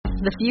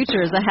The future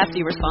is a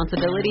hefty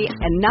responsibility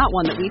and not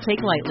one that we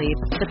take lightly.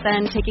 But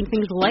then taking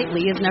things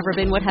lightly has never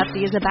been what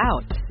Hefty is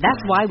about.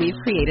 That's why we've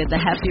created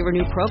the Hefty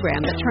Renew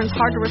program that turns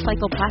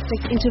hard-to-recycle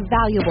plastics into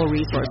valuable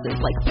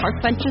resources like park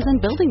benches and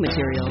building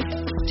materials.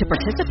 To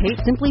participate,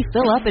 simply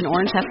fill up an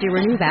orange Hefty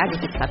Renew bag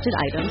with accepted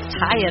items,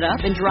 tie it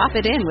up, and drop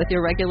it in with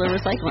your regular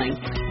recycling.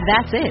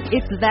 That's it.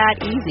 It's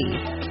that easy.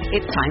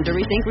 It's time to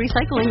rethink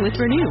recycling with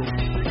Renew.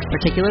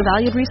 Particular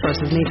valued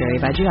resources may vary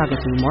by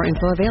geography. More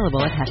info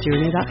available at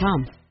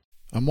heftyrenew.com.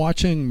 I'm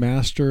watching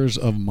Masters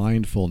of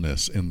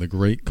Mindfulness in the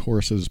Great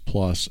Courses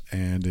Plus,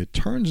 and it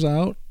turns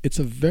out it's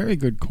a very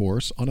good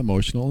course on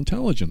emotional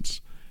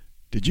intelligence.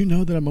 Did you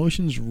know that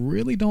emotions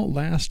really don't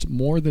last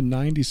more than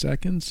 90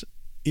 seconds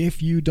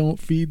if you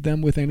don't feed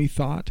them with any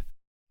thought?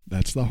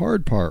 That's the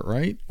hard part,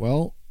 right?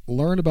 Well,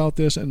 learn about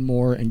this and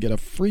more and get a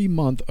free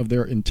month of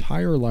their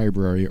entire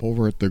library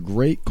over at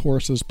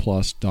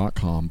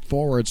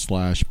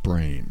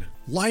thegreatcoursesplus.com/brain.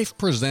 Life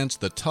presents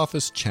the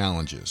toughest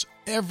challenges.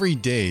 Every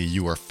day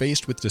you are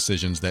faced with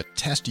decisions that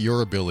test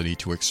your ability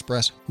to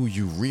express who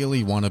you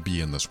really want to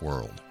be in this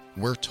world.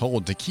 We're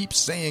told to keep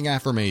saying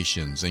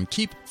affirmations and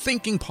keep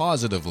thinking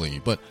positively,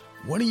 but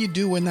what do you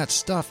do when that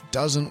stuff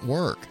doesn't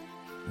work?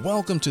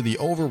 Welcome to the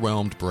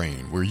Overwhelmed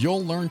Brain, where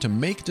you'll learn to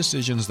make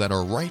decisions that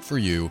are right for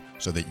you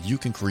so that you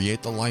can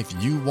create the life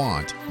you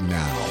want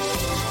now.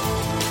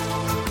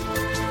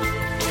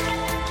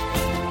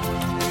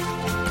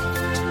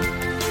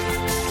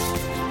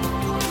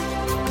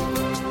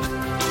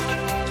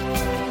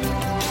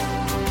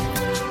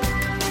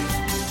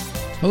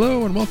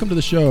 Hello and welcome to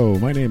the show.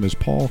 My name is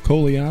Paul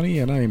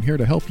Coliani and I am here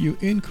to help you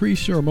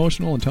increase your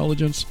emotional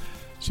intelligence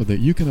so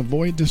that you can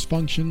avoid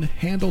dysfunction,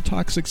 handle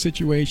toxic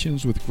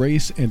situations with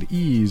grace and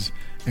ease,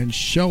 and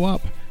show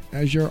up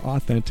as your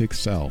authentic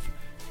self.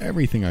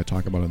 Everything I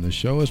talk about on this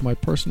show is my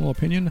personal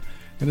opinion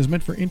and is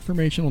meant for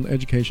informational and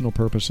educational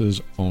purposes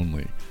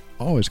only.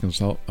 Always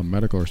consult a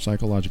medical or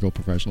psychological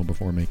professional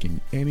before making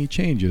any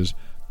changes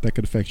that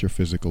could affect your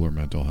physical or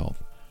mental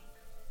health.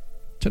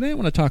 Today I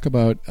want to talk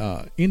about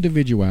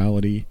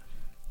individuality,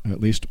 at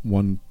least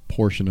one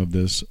portion of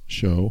this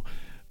show,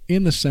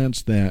 in the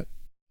sense that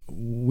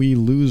we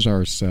lose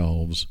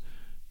ourselves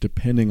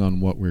depending on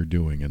what we're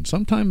doing. And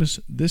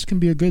sometimes this can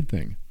be a good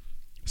thing.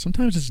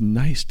 Sometimes it's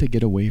nice to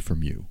get away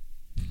from you.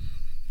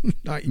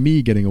 Not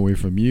me getting away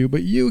from you,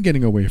 but you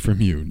getting away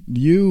from you.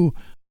 You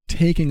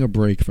taking a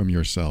break from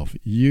yourself.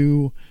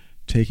 You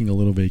taking a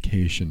little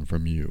vacation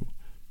from you.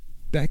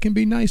 That can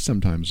be nice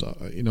sometimes.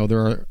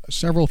 There are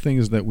several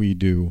things that we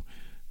do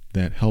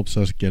that helps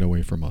us get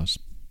away from us.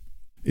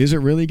 Is it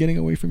really getting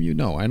away from you?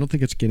 No, I don't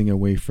think it's getting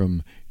away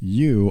from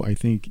you. I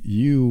think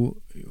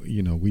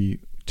we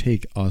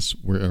take us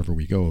wherever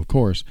we go, of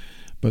course.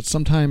 But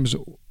sometimes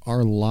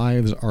our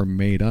lives are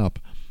made up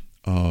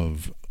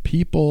of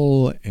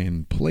people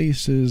and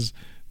places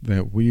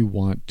that we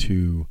want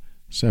to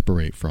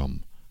separate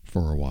from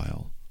for a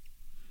while.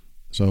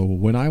 So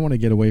when I want to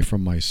get away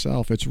from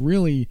myself, it's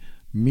really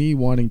me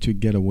wanting to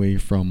get away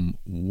from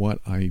what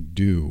I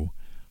do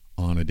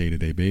on a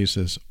day-to-day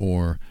basis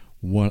or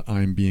what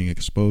I'm being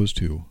exposed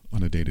to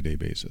on a day-to-day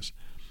basis.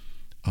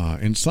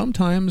 And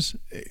sometimes,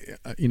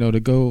 to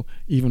go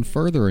even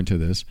further into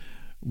this,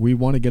 we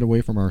want to get away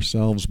from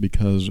ourselves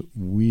because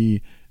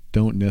we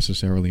don't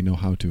necessarily know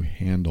how to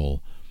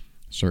handle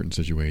certain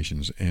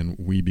situations and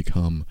we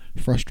become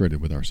frustrated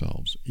with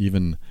ourselves,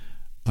 even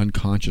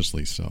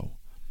unconsciously so.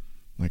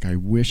 Like, I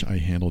wish I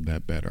handled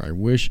that better. I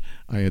wish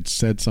I had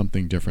said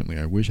something differently.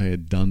 I wish I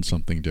had done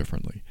something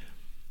differently.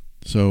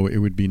 So it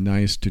would be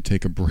nice to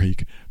take a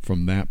break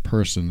from that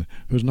person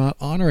who's not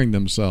honoring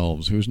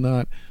themselves, who's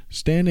not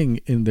standing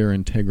in their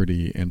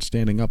integrity and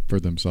standing up for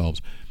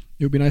themselves.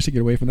 It would be nice to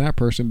get away from that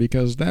person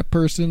because that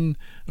person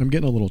I'm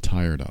getting a little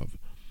tired of.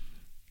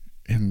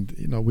 And,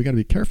 we got to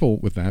be careful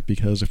with that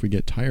because if we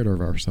get tired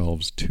of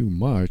ourselves too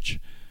much,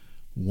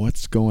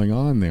 what's going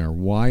on there?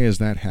 Why is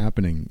that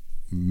happening?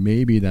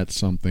 Maybe that's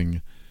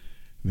something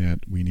that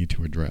we need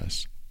to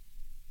address.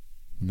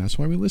 And that's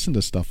why we listen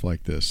to stuff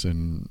like this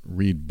and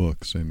read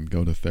books and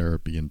go to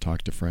therapy and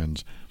talk to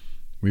friends.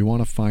 We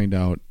want to find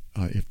out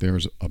if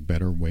there's a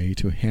better way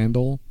to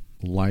handle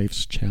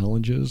life's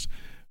challenges.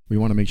 We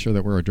want to make sure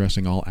that we're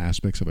addressing all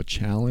aspects of a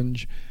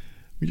challenge.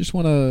 We just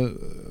want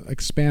to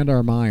expand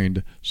our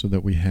mind so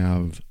that we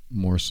have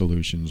more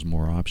solutions,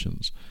 more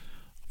options.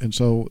 And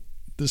so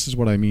this is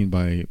what I mean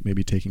by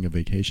maybe taking a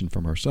vacation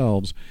from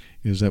ourselves,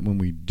 is that when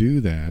we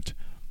do that,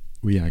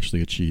 we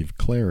actually achieve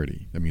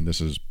clarity. I mean, this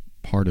is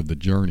part of the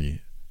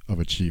journey of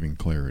achieving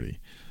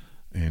clarity.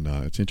 And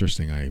it's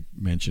interesting, I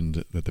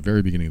mentioned at the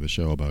very beginning of the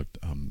show about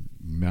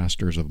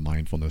Masters of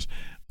Mindfulness.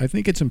 I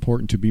think it's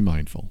important to be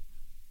mindful,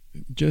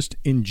 just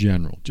in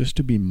general, just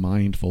to be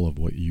mindful of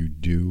what you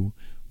do,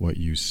 what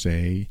you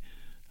say,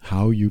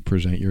 how you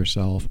present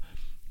yourself,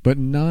 but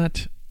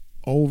not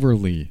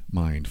overly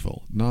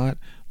mindful, not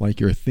like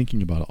you're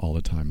thinking about it all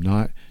the time,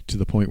 not to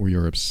the point where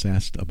you're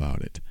obsessed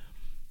about it,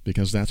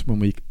 because that's when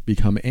we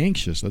become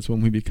anxious. That's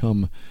when we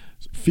become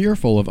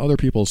fearful of other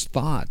people's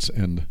thoughts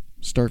and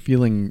start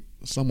feeling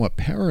somewhat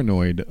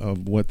paranoid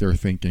of what they're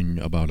thinking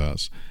about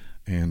us.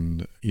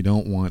 And you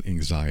don't want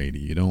anxiety.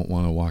 You don't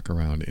want to walk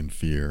around in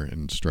fear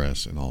and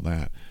stress and all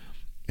that.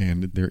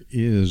 And there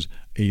is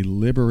a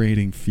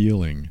liberating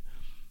feeling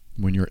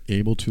when you're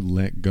able to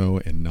let go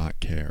and not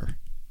care.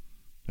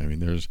 I mean,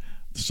 there's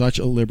such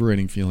a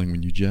liberating feeling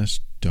when you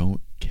just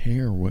don't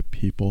care what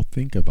people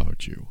think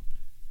about you.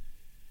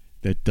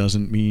 That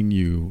doesn't mean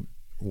you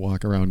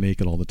walk around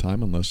naked all the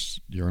time unless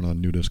you're in a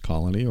nudist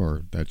colony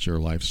or that's your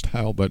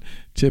lifestyle. But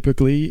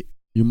typically,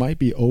 you might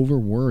be over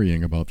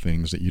worrying about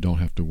things that you don't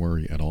have to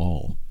worry at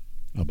all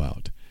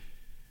about.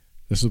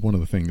 This is one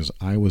of the things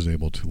I was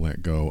able to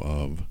let go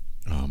of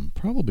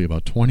probably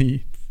about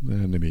 20,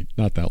 maybe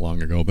not that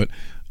long ago, but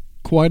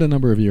quite a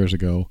number of years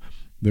ago.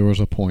 There was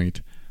a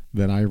point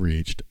that I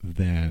reached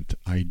that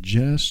I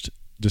just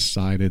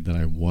decided that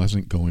I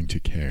wasn't going to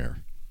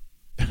care.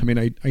 I mean,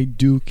 I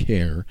do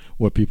care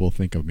what people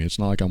think of me. It's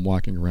not like I'm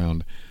walking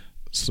around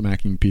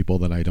smacking people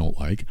that I don't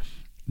like.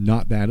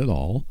 Not that at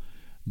all.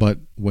 But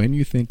when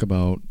you think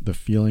about the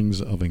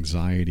feelings of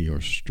anxiety or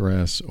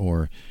stress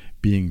or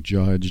being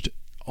judged,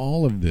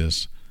 all of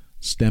this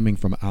stemming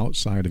from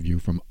outside of you,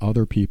 from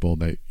other people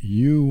that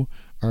you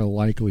are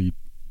likely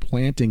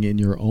planting in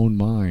your own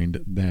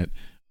mind that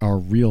our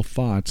real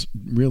thoughts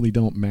really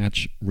don't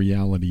match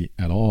reality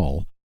at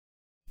all.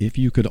 If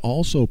you could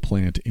also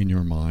plant in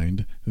your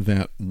mind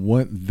that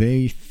what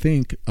they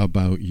think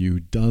about you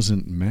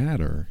doesn't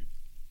matter,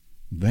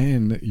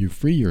 then you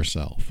free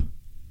yourself.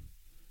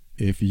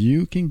 If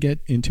you can get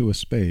into a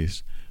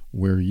space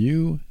where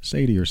you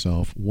say to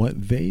yourself,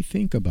 what they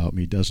think about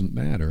me doesn't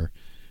matter,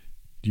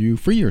 you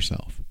free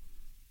yourself.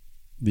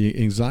 The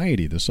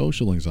anxiety, the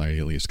social anxiety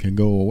at least, can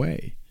go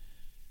away.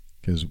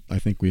 Because I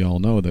think we all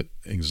know that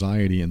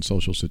anxiety in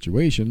social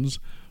situations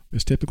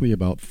is typically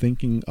about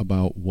thinking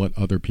about what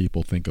other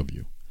people think of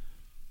you.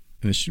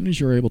 And as soon as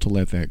you're able to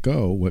let that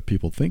go, what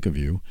people think of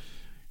you,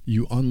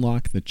 you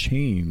unlock the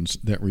chains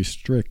that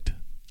restrict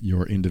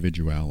your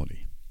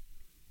individuality.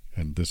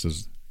 And this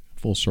is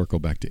full circle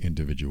back to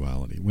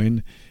individuality.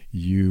 When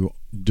you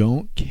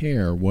don't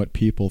care what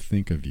people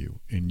think of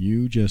you and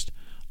you just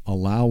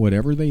allow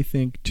whatever they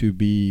think to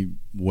be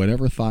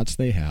whatever thoughts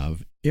they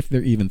have, if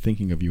they're even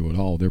thinking of you at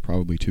all, they're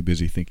probably too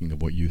busy thinking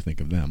of what you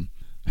think of them.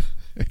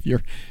 If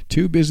you're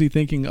too busy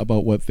thinking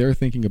about what they're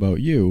thinking about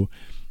you,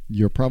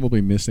 you're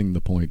probably missing the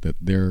point that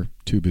they're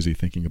too busy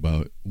thinking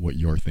about what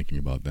you're thinking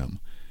about them,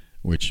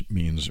 which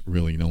means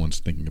really no one's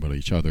thinking about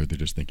each other. They're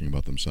just thinking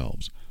about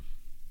themselves.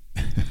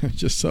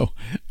 Just so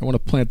I want to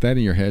plant that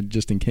in your head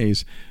just in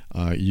case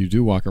you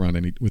do walk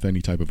around with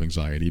any type of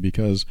anxiety,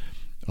 because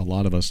a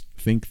lot of us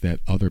think that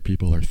other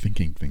people are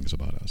thinking things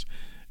about us.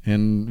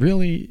 And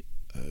really,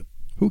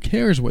 who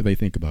cares what they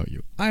think about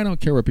you? I don't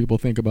care what people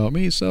think about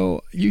me,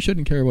 so you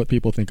shouldn't care what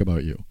people think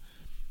about you.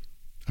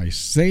 I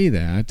say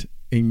that,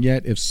 and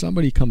yet if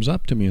somebody comes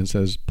up to me and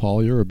says,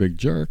 Paul, you're a big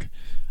jerk,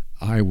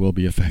 I will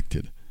be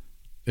affected.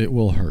 It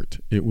will hurt.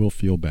 It will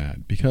feel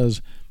bad,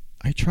 because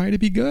I try to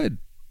be good.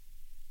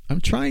 I'm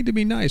trying to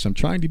be nice. I'm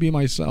trying to be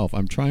myself.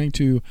 I'm trying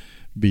to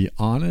be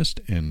honest,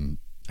 and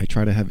I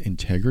try to have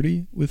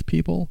integrity with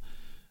people.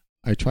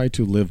 I try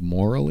to live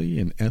morally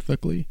and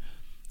ethically.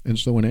 And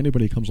so when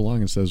anybody comes along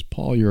and says,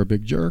 Paul, you're a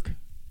big jerk,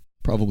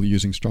 probably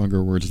using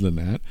stronger words than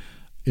that,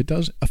 it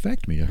does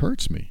affect me. It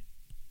hurts me.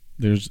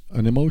 There's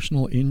an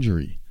emotional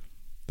injury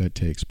that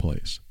takes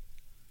place.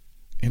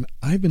 And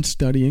I've been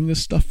studying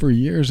this stuff for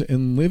years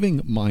and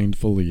living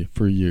mindfully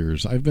for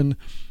years. I've been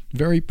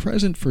very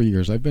present for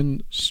years. I've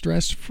been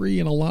stress-free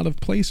in a lot of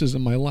places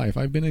in my life.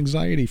 I've been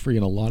anxiety-free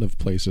in a lot of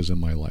places in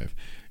my life.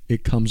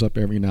 It comes up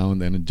every now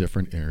and then in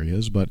different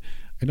areas, but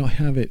I don't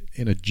have it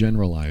in a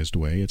generalized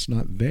way. It's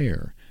not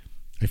there.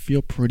 I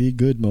feel pretty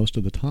good most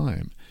of the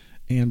time.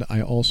 And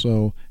I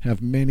also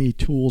have many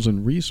tools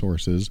and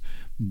resources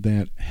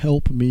that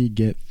help me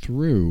get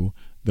through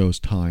those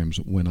times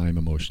when I'm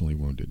emotionally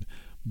wounded.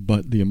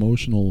 But the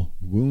emotional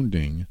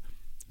wounding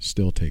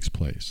still takes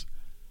place.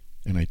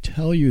 And I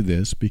tell you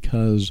this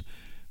because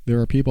there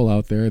are people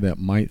out there that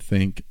might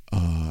think,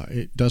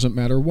 it doesn't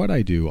matter what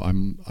I do.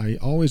 I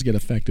always get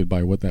affected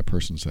by what that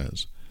person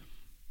says.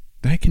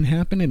 That can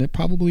happen, and it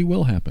probably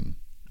will happen.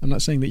 I'm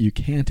not saying that you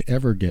can't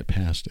ever get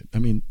past it. I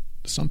mean,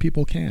 some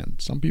people can.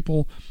 Some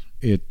people,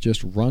 it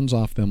just runs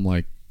off them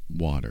like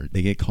water.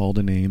 They get called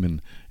a name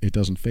and it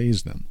doesn't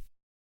faze them.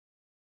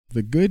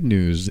 The good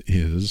news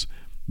is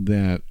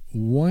that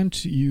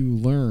once you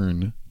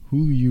learn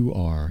who you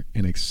are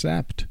and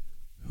accept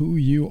who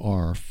you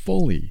are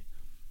fully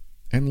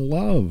and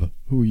love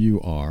who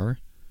you are,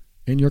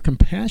 and you're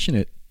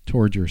compassionate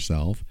toward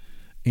yourself,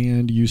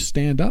 and you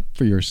stand up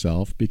for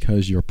yourself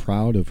because you're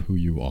proud of who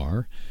you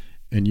are,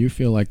 and you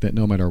feel like that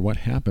no matter what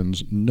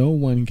happens, no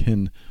one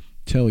can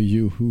tell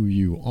you who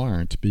you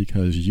aren't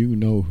because you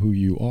know who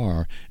you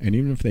are. And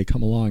even if they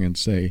come along and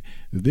say,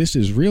 this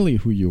is really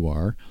who you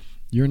are,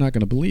 you're not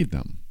going to believe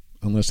them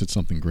unless it's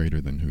something greater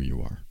than who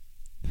you are.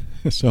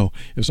 So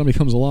if somebody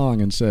comes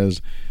along and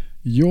says,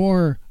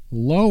 your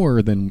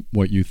lower than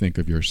what you think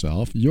of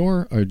yourself.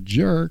 You're a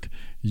jerk.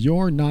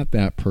 You're not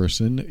that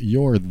person.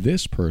 You're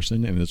this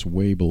person, and it's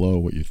way below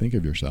what you think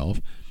of yourself.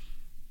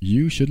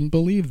 You shouldn't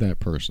believe that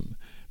person.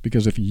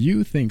 Because if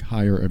you think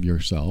higher of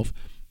yourself,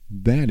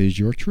 that is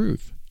your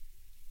truth.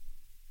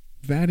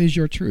 That is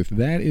your truth.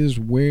 That is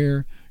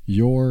where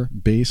your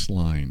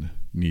baseline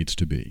needs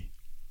to be.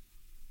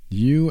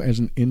 You as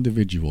an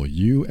individual,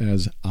 you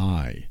as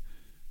I.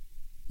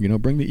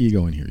 Bring the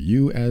ego in here.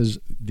 You as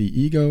the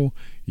ego,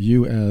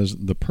 you as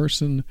the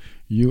person,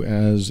 you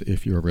as,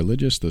 if you're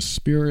religious, the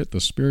spirit,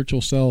 the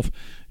spiritual self,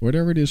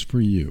 whatever it is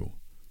for you.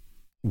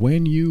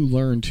 When you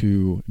learn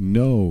to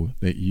know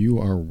that you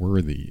are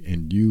worthy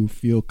and you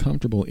feel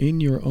comfortable in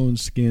your own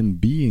skin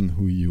being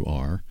who you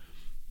are,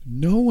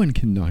 no one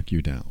can knock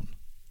you down.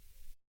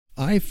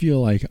 I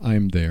feel like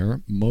I'm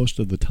there most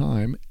of the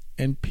time,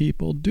 and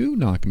people do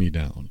knock me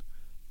down.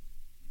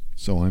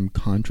 So I'm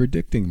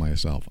contradicting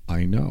myself.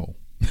 I know.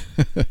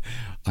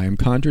 I am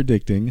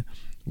contradicting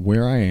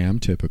where I am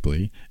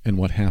typically and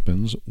what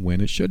happens when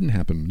it shouldn't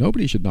happen.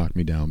 Nobody should knock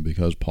me down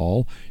because,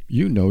 Paul,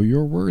 you know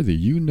you're worthy.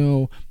 You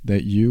know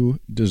that you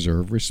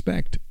deserve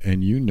respect,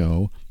 and you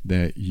know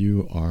that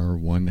you are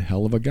one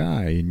hell of a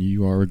guy and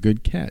you are a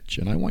good catch.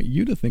 And I want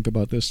you to think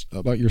about this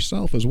about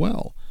yourself as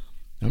well.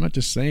 I'm not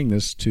just saying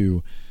this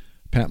to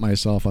pat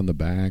myself on the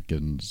back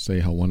and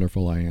say how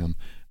wonderful I am.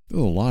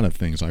 There's a lot of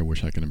things I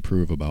wish I could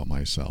improve about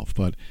myself,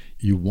 but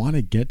you want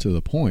to get to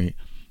the point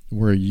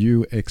where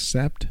you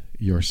accept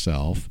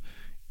yourself,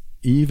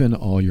 even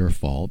all your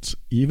faults,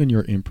 even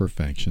your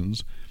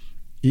imperfections,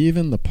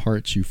 even the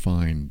parts you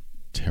find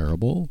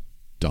terrible,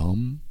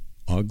 dumb,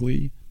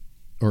 ugly,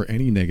 or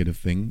any negative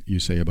thing you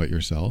say about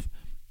yourself.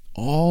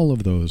 All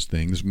of those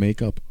things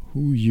make up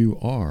who you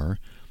are,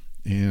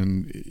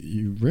 and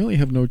you really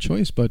have no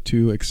choice but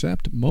to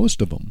accept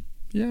most of them.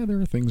 Yeah, there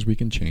are things we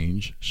can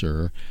change,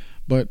 sure,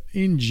 but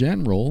in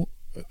general,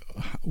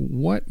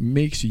 what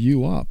makes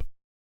you up?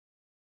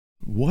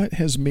 What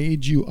has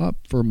made you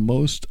up for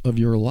most of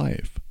your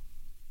life?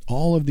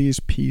 All of these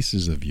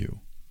pieces of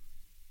you.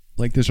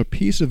 Like, there's a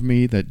piece of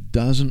me that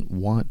doesn't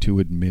want to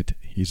admit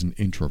he's an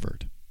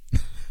introvert.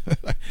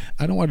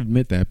 I don't want to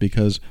admit that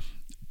because,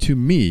 to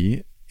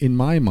me, in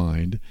my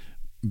mind,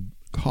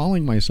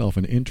 calling myself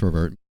an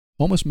introvert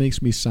almost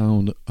makes me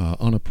sound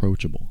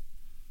unapproachable.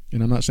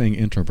 And I'm not saying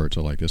introverts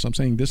are like this. I'm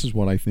saying this is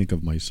what I think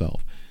of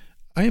myself.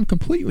 I am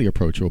completely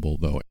approachable,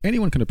 though.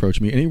 Anyone can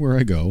approach me anywhere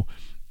I go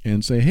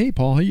and say, "Hey,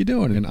 Paul, how you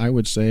doing?" And I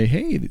would say,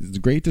 "Hey, it's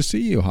great to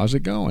see you. How's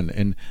it going?"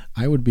 And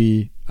I would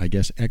be, I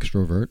guess,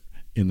 extrovert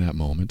in that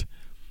moment.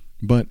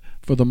 But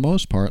for the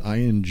most part, I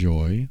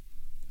enjoy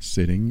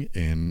sitting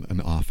in an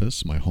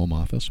office, my home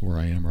office where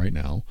I am right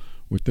now,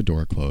 with the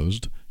door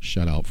closed,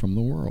 shut out from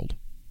the world.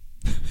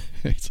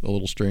 It's a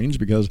little strange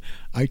because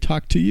I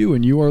talk to you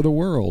and you are the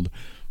world.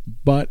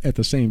 But at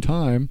the same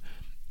time,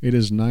 it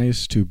is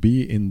nice to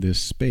be in this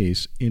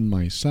space in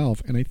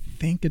myself. And I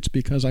think it's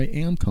because I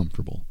am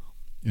comfortable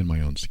in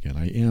my own skin.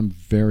 I am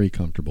very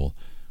comfortable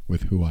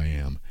with who I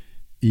am,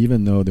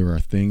 even though there are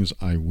things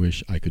I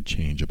wish I could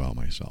change about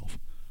myself.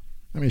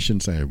 I mean, I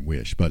shouldn't say I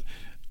wish, but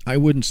I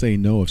wouldn't say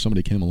no if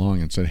somebody came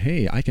along and said,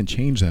 "Hey, I can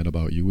change that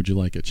about you. Would you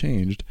like it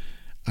changed?"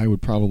 I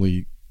would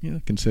probably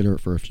consider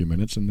it for a few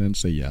minutes and then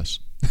say yes.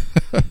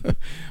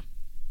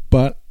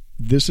 But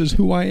this is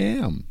who I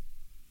am.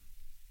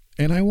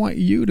 And I want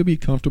you to be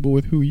comfortable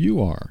with who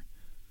you are.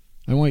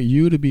 I want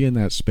you to be in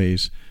that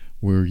space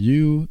where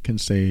you can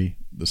say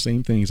the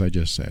same things I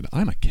just said.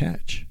 I'm a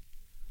catch.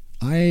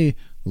 I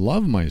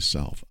love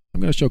myself.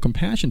 I'm going to show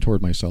compassion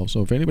toward myself.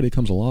 So if anybody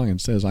comes along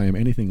and says I am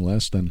anything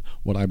less than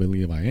what I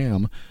believe I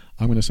am,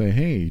 I'm going to say,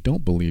 "Hey,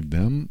 don't believe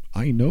them.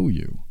 I know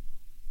you.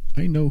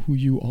 I know who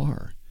you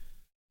are.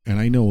 And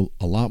I know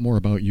a lot more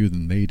about you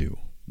than they do.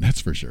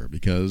 That's for sure,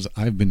 because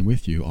I've been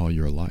with you all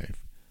your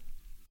life.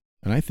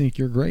 And I think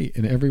you're great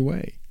in every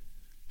way.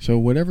 So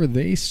whatever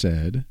they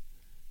said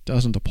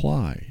doesn't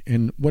apply.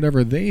 And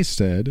whatever they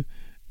said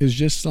is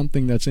just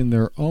something that's in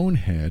their own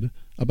head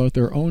about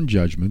their own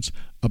judgments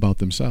about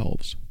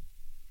themselves.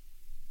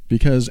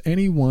 Because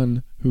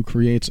anyone who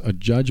creates a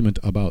judgment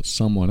about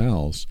someone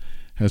else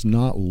has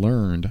not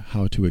learned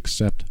how to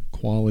accept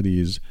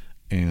qualities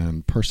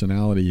and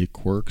personality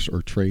quirks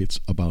or traits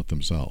about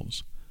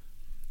themselves.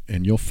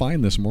 And you'll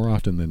find this more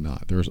often than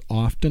not. There's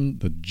often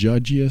the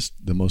judgiest,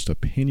 the most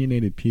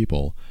opinionated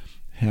people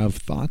have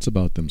thoughts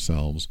about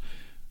themselves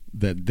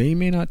that they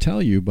may not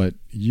tell you, but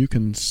you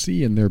can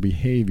see in their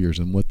behaviors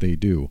and what they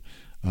do.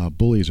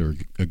 Bullies are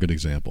a good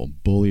example.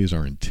 Bullies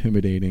are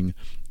intimidating.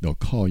 They'll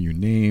call you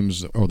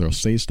names, or they'll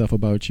say stuff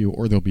about you,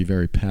 or they'll be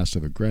very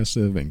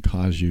passive-aggressive and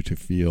cause you to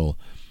feel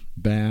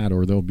bad,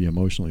 or they'll be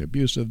emotionally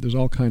abusive. There's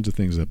all kinds of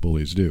things that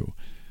bullies do.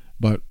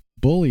 But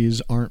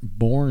bullies aren't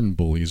born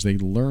bullies. They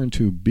learn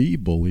to be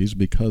bullies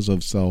because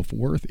of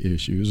self-worth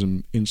issues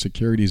and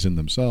insecurities in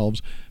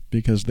themselves,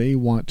 because they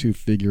want to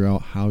figure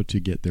out how to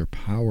get their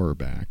power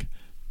back.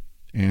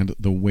 And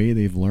the way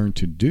they've learned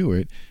to do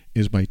it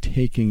is by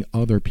taking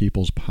other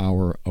people's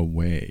power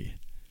away.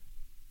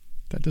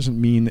 That doesn't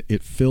mean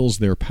it fills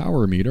their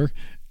power meter.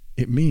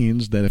 It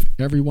means that if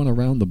everyone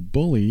around the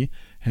bully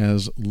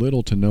has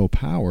little to no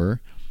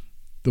power,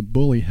 the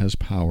bully has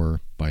power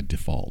by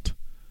default.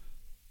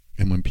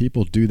 And when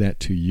people do that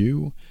to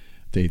you,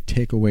 they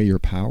take away your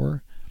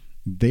power,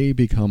 they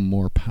become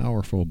more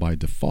powerful by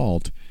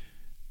default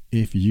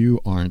if you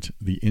aren't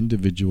the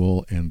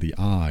individual and the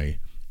I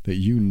that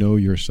you know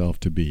yourself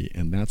to be.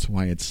 And that's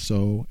why it's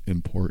so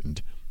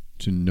important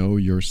to know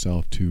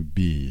yourself to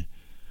be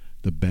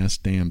the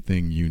best damn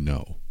thing you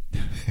know.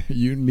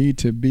 You need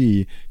to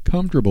be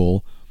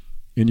comfortable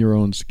in your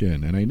own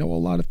skin. And I know a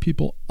lot of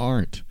people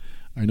aren't.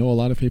 I know a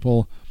lot of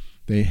people,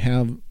 they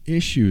have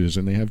issues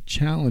and they have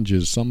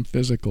challenges, some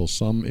physical,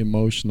 some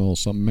emotional,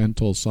 some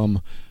mental,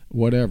 some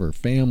whatever,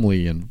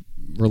 family and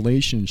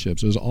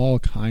relationships. There's all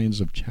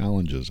kinds of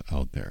challenges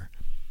out there.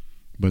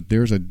 But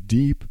there's a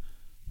deep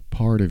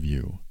part of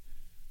you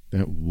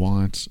that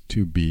wants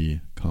to be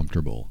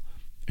comfortable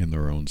in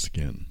their own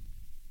skin.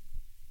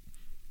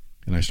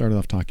 And I started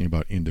off talking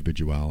about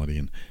individuality,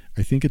 and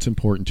I think it's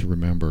important to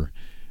remember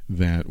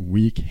that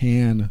we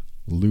can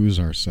lose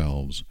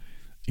ourselves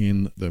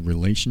in the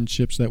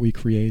relationships that we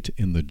create,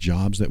 in the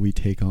jobs that we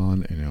take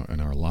on,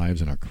 in our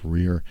lives, in our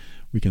career.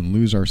 We can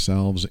lose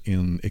ourselves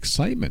in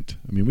excitement.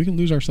 I mean, we can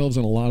lose ourselves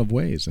in a lot of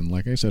ways. And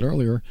like I said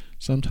earlier,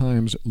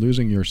 sometimes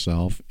losing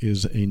yourself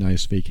is a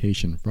nice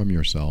vacation from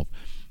yourself.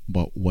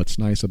 But what's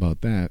nice about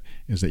that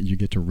is that you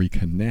get to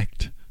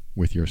reconnect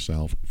with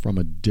yourself from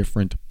a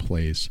different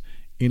place,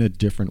 in a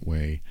different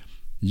way.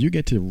 You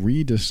get to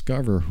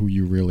rediscover who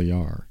you really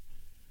are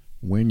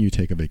when you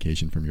take a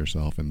vacation from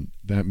yourself. And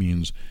that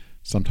means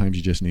sometimes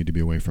you just need to be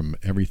away from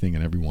everything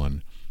and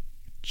everyone,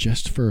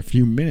 just for a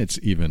few minutes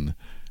even,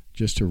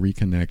 just to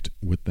reconnect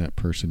with that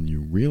person you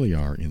really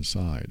are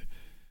inside.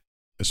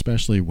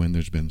 Especially when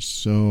there's been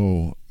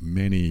so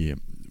many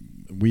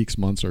weeks,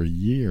 months, or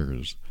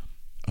years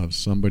of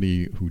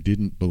somebody who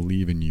didn't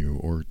believe in you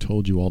or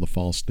told you all the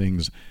false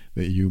things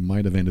that you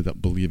might have ended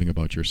up believing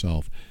about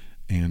yourself.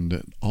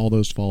 And all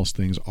those false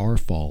things are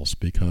false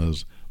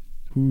because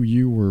who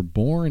you were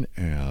born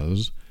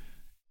as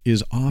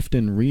is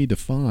often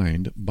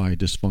redefined by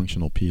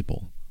dysfunctional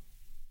people.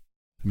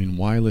 I mean,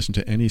 why listen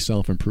to any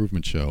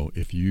self-improvement show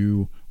if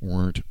you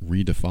weren't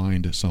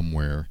redefined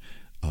somewhere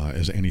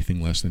as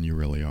anything less than you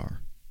really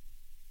are?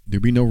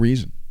 There'd be no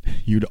reason.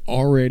 You'd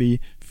already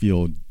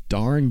feel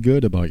darn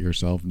good about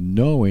yourself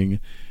knowing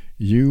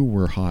you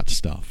were hot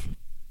stuff.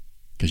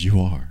 Because you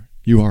are.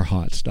 You are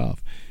hot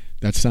stuff.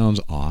 That sounds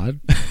odd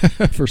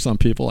for some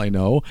people, I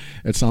know.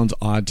 It sounds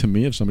odd to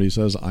me if somebody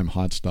says I'm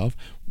hot stuff.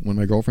 When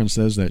my girlfriend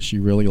says that she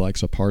really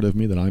likes a part of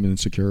me that I'm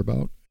insecure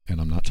about,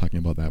 and I'm not talking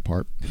about that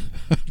part.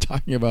 I'm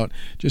talking about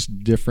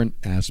just different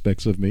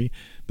aspects of me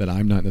that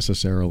I'm not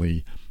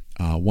necessarily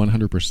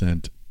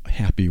 100%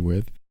 happy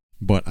with,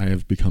 but I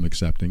have become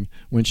accepting.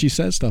 When she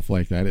says stuff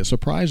like that, it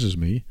surprises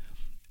me.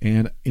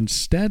 And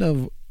instead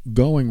of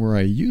going where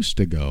I used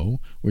to go,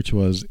 which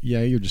was,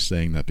 yeah, you're just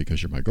saying that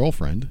because you're my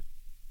girlfriend,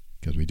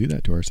 because we do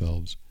that to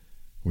ourselves.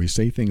 We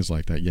say things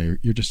like that. Yeah,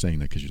 you're just saying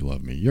that because you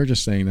love me. You're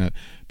just saying that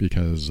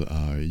because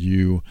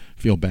you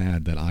feel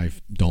bad that I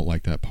don't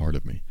like that part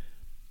of me.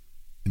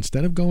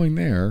 Instead of going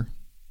there,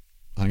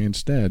 I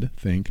instead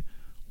think,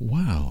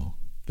 wow,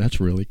 that's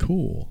really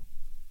cool.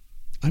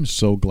 I'm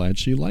so glad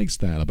she likes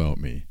that about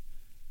me.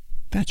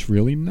 That's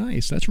really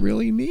nice. That's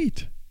really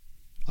neat.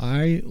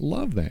 I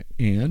love that.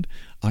 And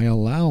I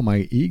allow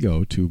my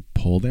ego to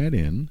pull that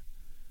in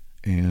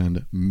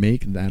and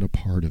make that a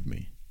part of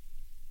me.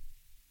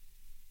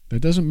 That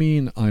doesn't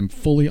mean I'm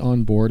fully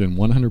on board and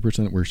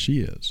 100% where she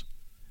is,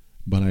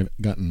 but I've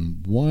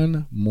gotten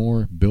one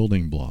more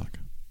building block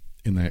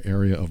in that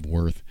area of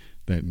worth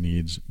that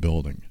needs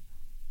building.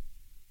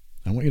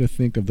 I want you to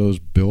think of those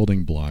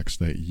building blocks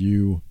that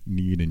you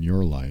need in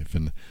your life.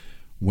 And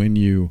when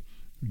you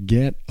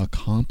get a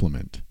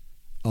compliment,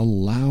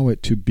 allow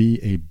it to be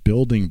a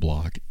building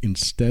block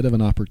instead of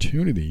an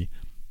opportunity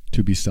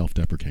to be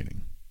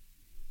self-deprecating.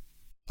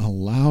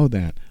 Allow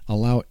that.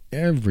 Allow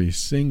every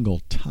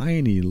single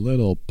tiny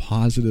little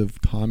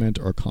positive comment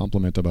or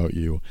compliment about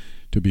you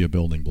to be a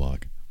building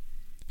block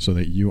so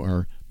that you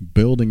are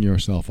building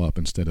yourself up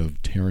instead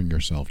of tearing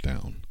yourself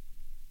down.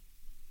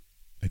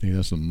 I think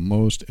that's the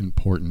most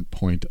important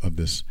point of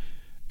this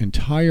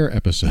entire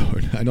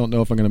episode. I don't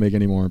know if I'm going to make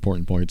any more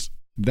important points.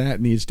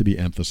 That needs to be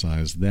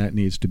emphasized. That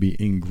needs to be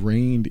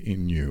ingrained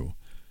in you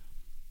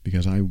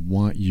because I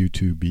want you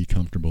to be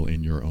comfortable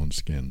in your own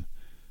skin.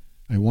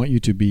 I want you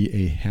to be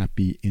a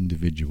happy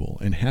individual.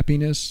 And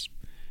happiness,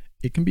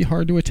 it can be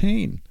hard to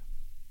attain.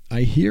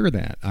 I hear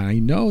that. I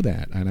know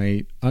that. And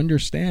I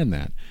understand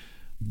that.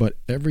 But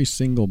every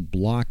single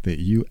block that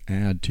you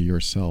add to your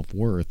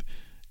self-worth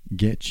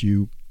gets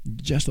you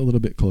just a little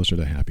bit closer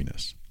to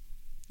happiness.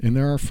 And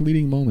there are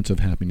fleeting moments of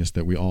happiness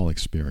that we all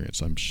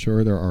experience. I'm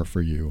sure there are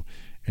for you.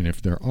 And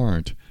if there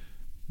aren't,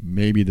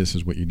 maybe this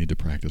is what you need to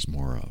practice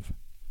more of.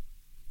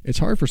 It's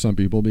hard for some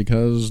people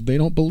because they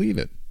don't believe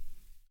it.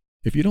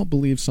 If you don't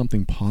believe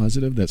something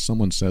positive that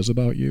someone says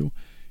about you,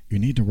 you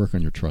need to work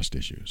on your trust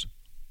issues.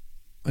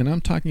 And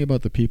I'm talking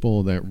about the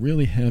people that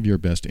really have your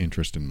best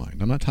interest in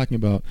mind. I'm not talking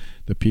about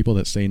the people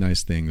that say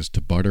nice things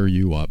to butter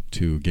you up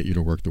to get you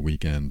to work the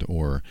weekend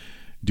or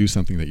do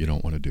something that you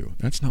don't want to do.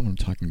 That's not what I'm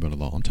talking about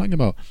at all. I'm talking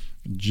about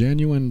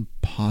genuine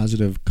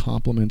positive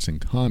compliments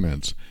and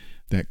comments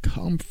that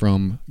come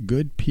from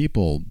good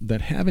people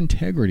that have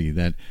integrity,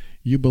 that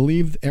you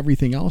believe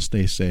everything else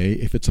they say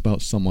if it's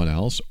about someone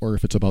else or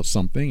if it's about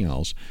something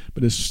else.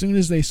 But as soon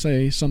as they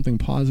say something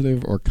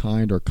positive or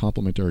kind or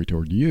complimentary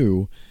toward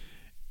you,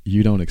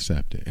 you don't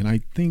accept it. And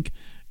I think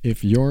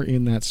if you're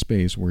in that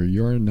space where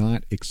you're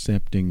not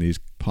accepting these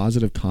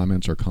positive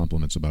comments or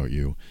compliments about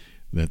you,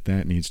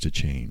 that needs to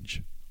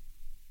change.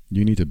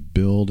 You need to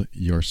build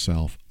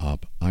yourself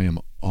up. I am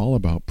all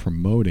about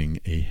promoting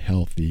a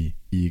healthy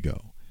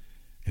ego.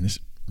 And this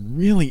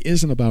really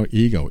isn't about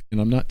ego.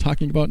 And I'm not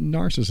talking about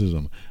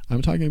narcissism.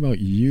 I'm talking about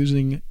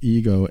using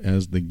ego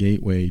as the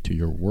gateway to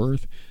your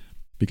worth,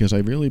 because I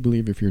really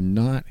believe if you're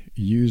not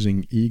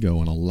using ego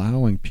and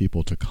allowing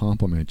people to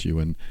compliment you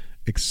and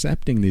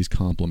accepting these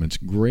compliments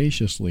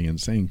graciously and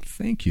saying,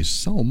 thank you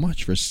so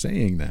much for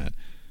saying that,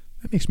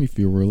 that makes me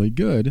feel really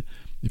good.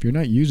 If you're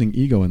not using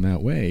ego in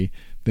that way,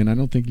 then I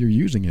don't think you're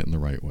using it in the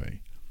right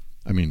way.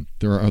 I mean,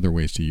 there are other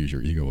ways to use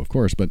your ego, of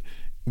course, but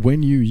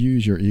when you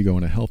use your ego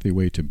in a healthy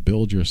way to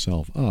build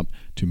yourself up,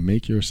 to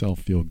make yourself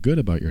feel good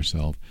about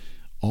yourself,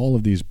 all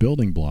of these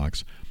building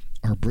blocks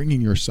are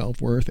bringing your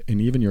self-worth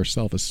and even your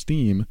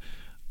self-esteem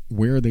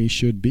where they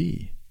should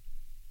be.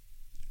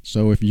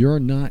 So if you're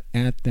not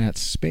at that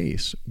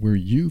space where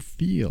you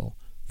feel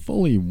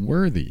fully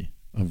worthy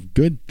of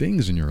good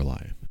things in your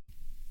life,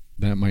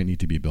 that might need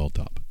to be built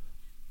up.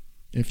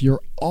 If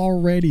you're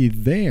already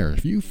there,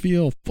 if you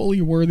feel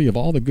fully worthy of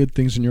all the good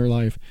things in your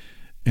life,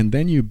 and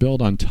then you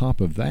build on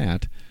top of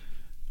that,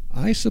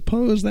 I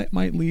suppose that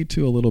might lead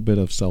to a little bit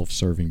of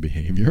self-serving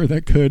behavior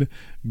that could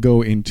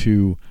go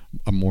into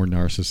a more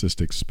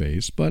narcissistic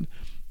space. But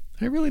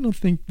I really don't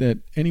think that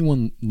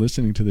anyone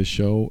listening to this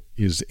show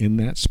is in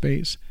that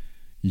space.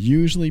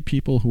 Usually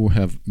people who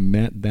have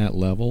met that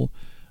level,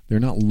 they're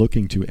not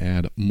looking to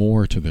add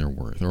more to their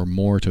worth or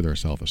more to their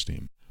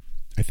self-esteem.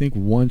 I think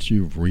once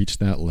you've reached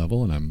that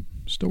level, and I'm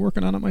still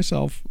working on it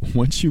myself,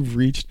 once you've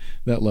reached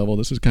that level,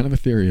 this is kind of a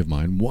theory of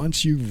mine,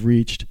 once you've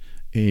reached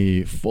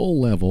a full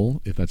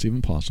level, if that's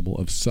even possible,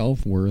 of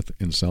self-worth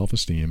and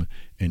self-esteem,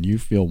 and you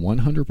feel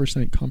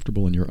 100%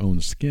 comfortable in your own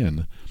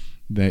skin,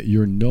 that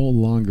you're no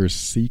longer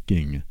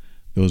seeking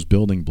those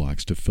building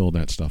blocks to fill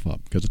that stuff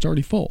up, because it's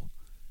already full.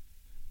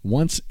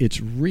 Once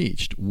you've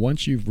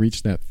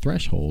reached that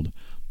threshold,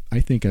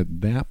 I think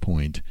at that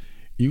point,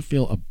 you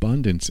feel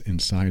abundance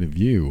inside of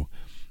you,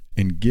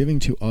 and giving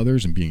to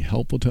others and being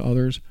helpful to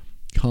others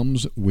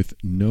comes with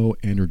no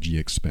energy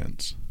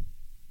expense.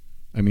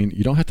 I mean,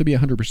 you don't have to be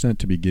 100%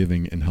 to be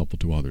giving and helpful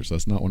to others.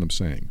 That's not what I'm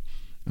saying.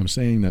 I'm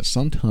saying that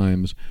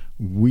sometimes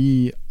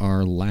we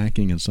are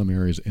lacking in some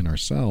areas in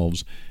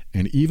ourselves,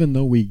 and even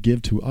though we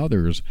give to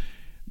others,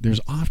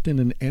 there's often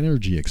an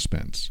energy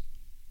expense.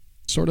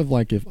 Sort of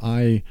like if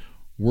I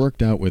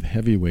worked out with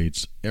heavy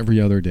weights every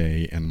other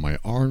day and my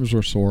arms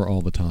were sore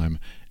all the time,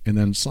 and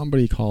then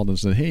somebody called and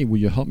said, hey, will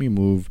you help me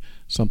move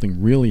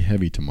something really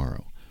heavy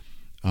tomorrow?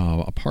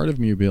 A part of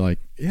me would be like,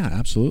 yeah,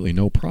 absolutely,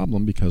 no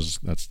problem, because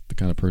that's the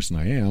kind of person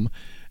I am.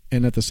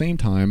 And at the same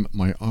time,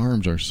 my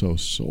arms are so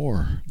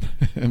sore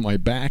and my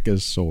back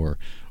is sore.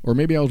 Or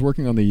maybe I was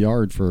working on the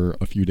yard for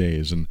a few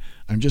days and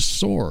I'm just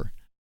sore.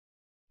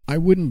 I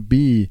wouldn't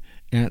be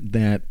at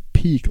that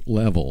peak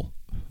level.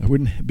 I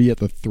wouldn't be at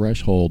the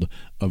threshold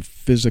of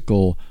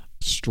physical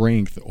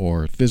strength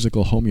or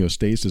physical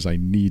homeostasis I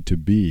need to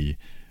be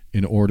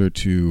in order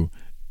to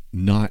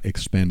not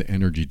expend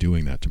energy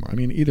doing that tomorrow. I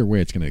mean, either way,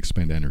 it's going to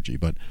expend energy.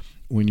 But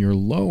when you're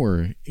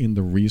lower in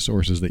the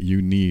resources that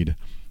you need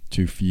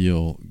to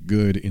feel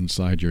good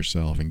inside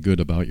yourself and good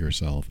about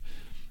yourself,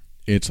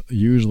 it's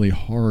usually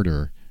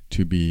harder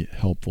to be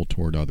helpful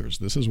toward others.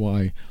 This is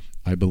why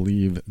I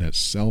believe that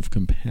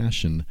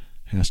self-compassion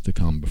has to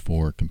come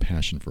before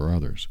compassion for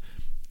others.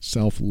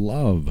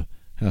 Self-love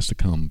has to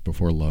come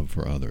before love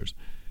for others.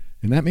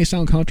 And that may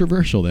sound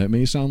controversial. That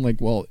may sound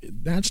like, well,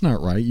 that's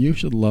not right. You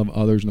should love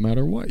others no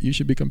matter what. You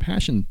should be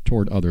compassionate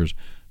toward others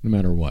no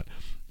matter what.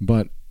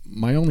 But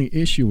my only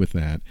issue with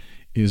that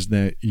is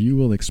that you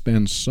will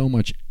expend so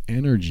much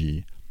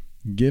energy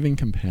giving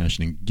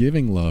compassion and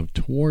giving love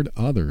toward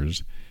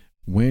others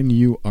when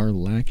you are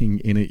lacking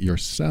in it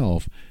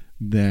yourself,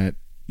 that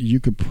you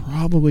could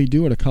probably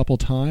do it a couple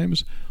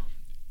times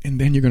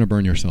and then you're going to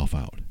burn yourself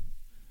out.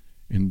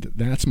 And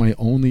that's my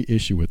only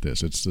issue with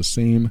this. It's the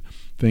same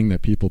thing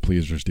that people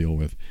pleasers deal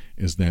with,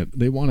 is that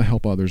they want to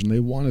help others and they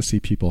want to see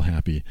people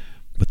happy,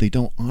 but they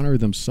don't honor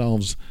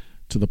themselves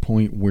to the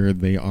point where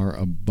they are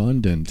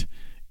abundant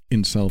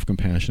in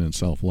self-compassion and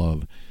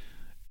self-love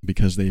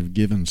because they've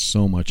given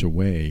so much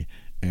away,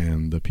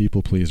 and the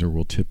people pleaser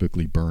will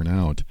typically burn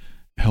out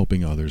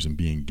helping others and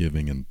being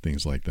giving and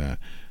things like that.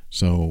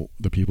 So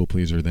the people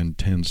pleaser then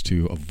tends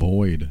to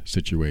avoid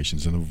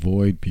situations and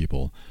avoid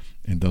people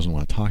and doesn't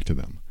want to talk to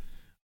them.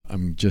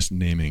 I'm just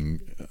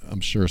naming,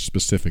 I'm sure,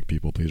 specific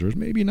people pleasers,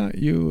 maybe not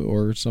you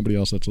or somebody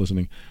else that's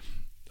listening.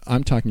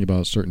 I'm talking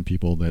about certain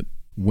people that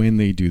when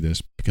they do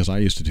this, because I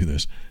used to do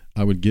this,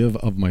 I would give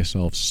of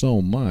myself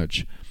so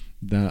much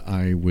that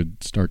I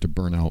would start to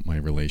burn out my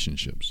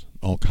relationships,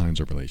 all kinds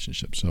of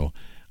relationships. So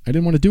I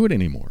didn't want to do it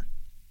anymore.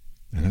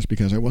 And that's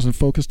because I wasn't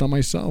focused on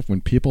myself.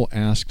 When people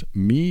asked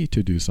me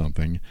to do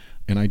something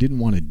and I didn't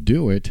want to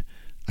do it,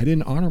 I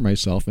didn't honor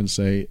myself and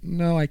say,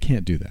 no, I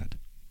can't do that.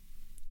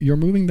 You're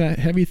moving that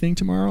heavy thing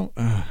tomorrow?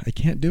 I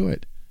can't do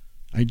it.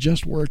 I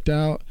just worked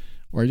out,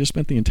 or I just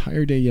spent the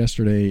entire day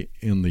yesterday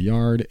in the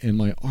yard, and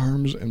my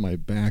arms and my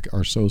back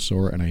are so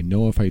sore, and I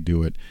know if I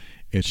do it,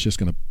 it's just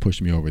going to push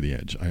me over the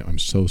edge. I'm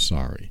so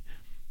sorry.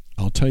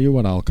 I'll tell you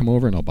what, I'll come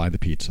over and I'll buy the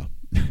pizza.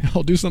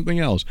 I'll do something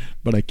else,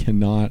 but I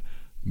cannot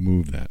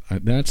move that.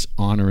 That's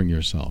honoring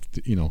yourself.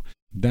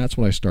 That's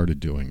what I started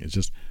doing, is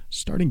just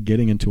starting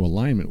getting into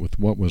alignment with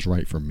what was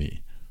right for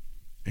me.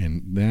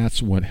 And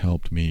that's what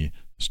helped me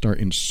start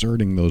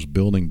inserting those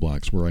building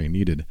blocks where I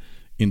needed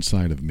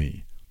inside of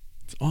me.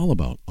 It's all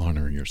about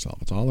honoring yourself.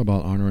 It's all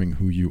about honoring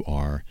who you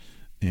are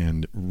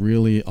and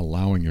really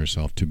allowing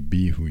yourself to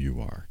be who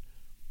you are.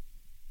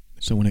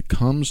 So when it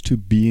comes to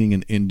being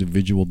an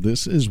individual,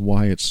 this is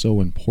why it's so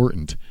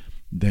important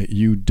that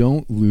you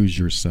don't lose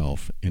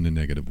yourself in a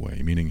negative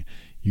way, meaning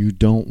you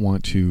don't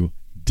want to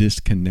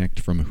disconnect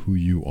from who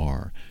you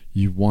are.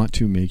 You want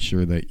to make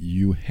sure that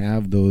you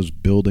have those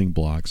building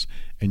blocks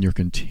and you're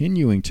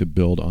continuing to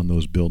build on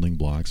those building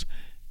blocks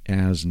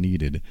as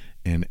needed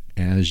and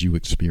as you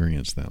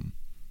experience them.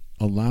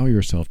 Allow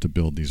yourself to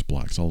build these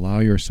blocks. Allow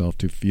yourself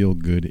to feel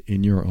good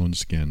in your own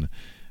skin.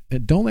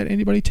 And don't let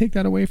anybody take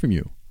that away from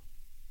you.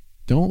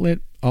 Don't let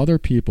other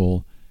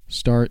people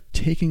start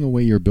taking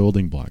away your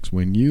building blocks.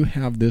 When you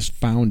have this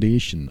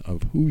foundation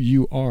of who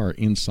you are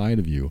inside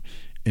of you,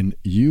 and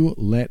you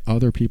let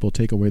other people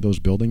take away those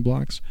building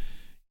blocks,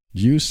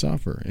 you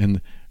suffer,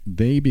 and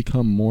they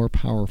become more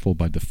powerful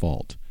by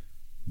default.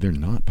 They're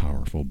not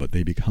powerful, but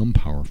they become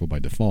powerful by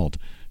default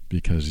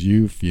because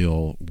you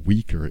feel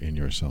weaker in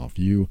yourself.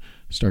 You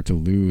start to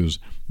lose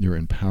your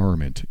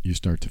empowerment. You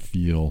start to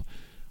feel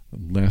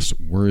less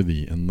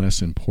worthy and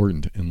less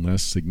important and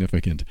less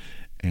significant.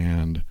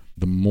 And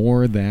the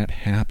more that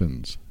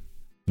happens,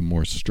 the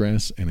more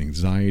stress and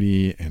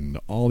anxiety and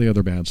all the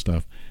other bad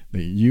stuff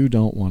that you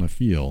don't want to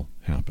feel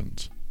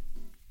happens.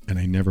 And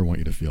I never want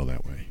you to feel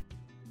that way.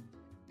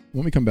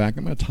 When we come back,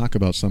 I'm going to talk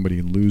about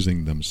somebody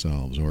losing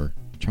themselves or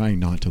trying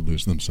not to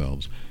lose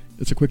themselves.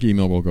 It's a quick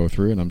email we'll go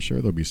through, and I'm sure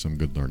there'll be some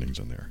good learnings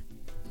in there.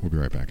 We'll be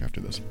right back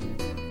after this.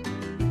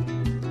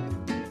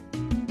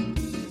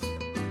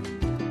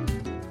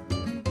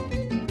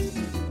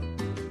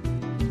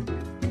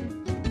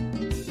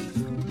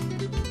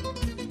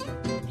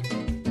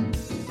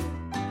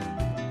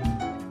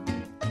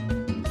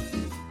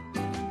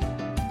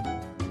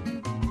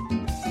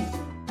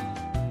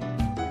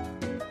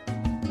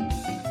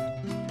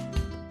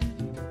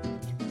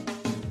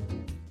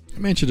 I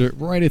mentioned it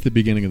right at the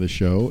beginning of the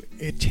show.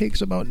 It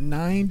takes about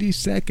 90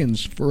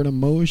 seconds for an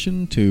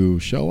emotion to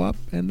show up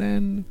and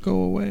then go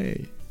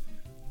away.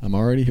 I'm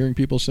already hearing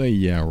people say,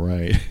 yeah,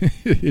 right.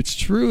 It's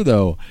true,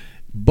 though.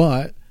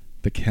 But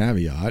the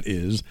caveat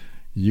is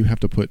you have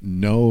to put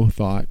no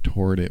thought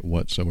toward it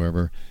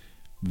whatsoever.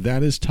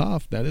 That is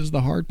tough. That is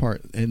the hard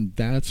part. And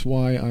that's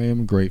why I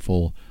am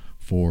grateful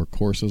for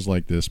courses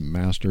like this,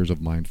 Masters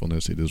of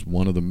Mindfulness. It is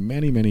one of the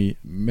many, many,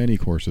 many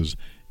courses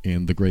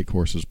in the Great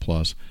Courses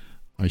Plus.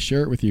 I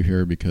share it with you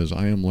here because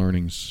I am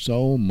learning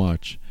so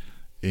much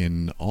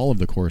in all of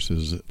the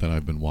courses that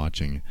I've been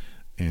watching.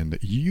 And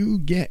you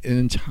get an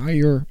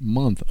entire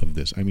month of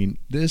this. I mean,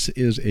 this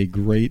is a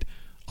great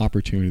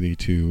opportunity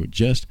to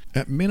just,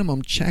 at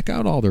minimum, check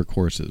out all their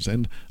courses.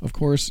 And, of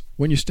course,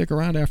 when you stick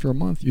around after a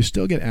month, you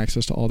still get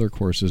access to all their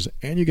courses,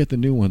 and you get the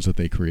new ones that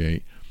they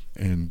create.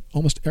 And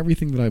almost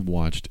everything that I've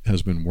watched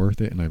has been worth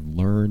it, and I've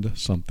learned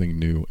something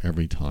new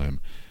every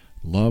time.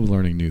 Love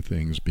learning new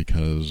things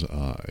because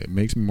it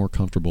makes me more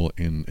comfortable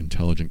in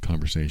intelligent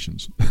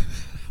conversations.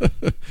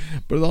 But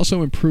it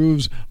also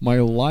improves my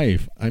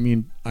life. I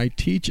mean, I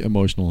teach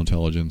emotional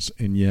intelligence,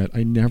 and yet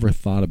I never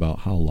thought about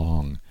how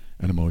long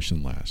an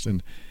emotion lasts.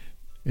 And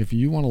if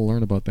you want to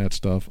learn about that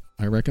stuff,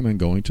 I recommend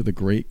going to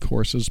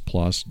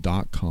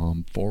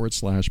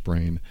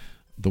thegreatcoursesplus.com/brain.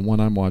 The one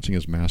I'm watching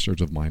is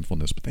Masters of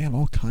Mindfulness, but they have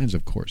all kinds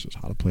of courses.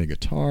 How to play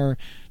guitar.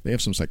 They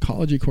have some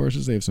psychology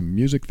courses. They have some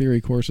music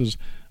theory courses.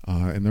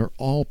 And they're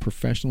all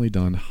professionally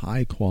done,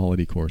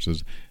 high-quality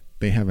courses.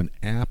 They have an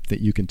app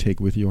that you can take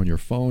with you on your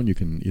phone. You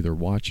can either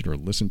watch it or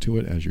listen to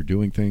it as you're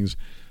doing things.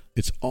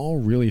 It's all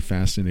really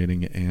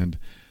fascinating. And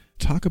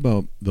talk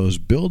about those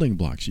building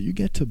blocks. You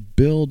get to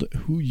build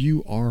who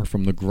you are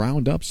from the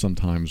ground up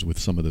sometimes with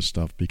some of this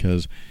stuff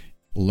because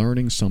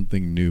learning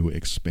something new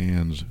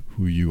expands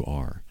who you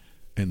are.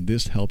 And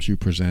this helps you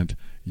present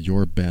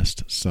your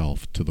best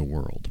self to the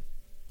world.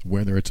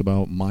 Whether it's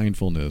about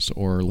mindfulness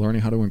or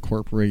learning how to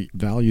incorporate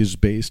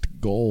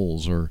values-based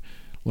goals or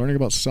learning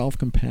about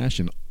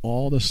self-compassion,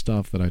 all the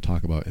stuff that I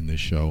talk about in this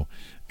show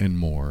and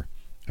more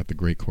at the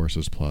Great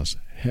Courses Plus.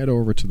 Head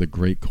over to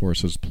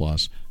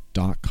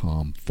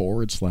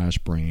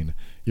thegreatcoursesplus.com/brain.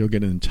 You'll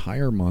get an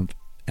entire month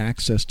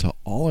access to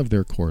all of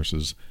their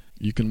courses.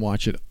 You can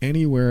watch it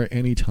anywhere,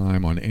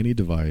 anytime, on any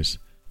device.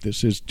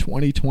 This is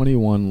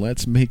 2021.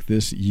 Let's make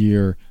this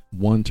year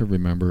one to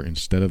remember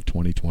instead of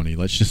 2020.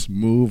 Let's just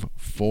move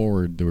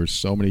forward. There were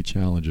so many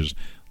challenges.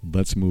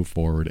 Let's move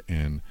forward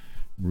and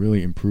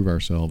really improve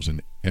ourselves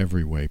in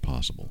every way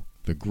possible.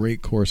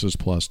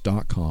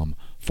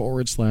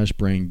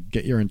 thegreatcoursesplus.com/brain.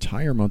 Get your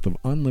entire month of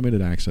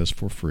unlimited access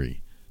for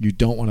free. You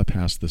don't want to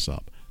pass this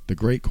up.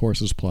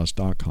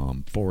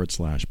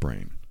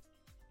 thegreatcoursesplus.com/brain.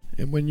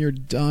 And when you're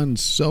done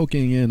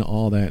soaking in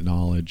all that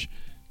knowledge,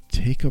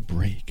 take a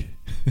break.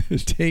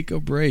 Take a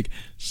break.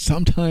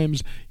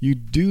 Sometimes you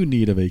do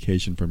need a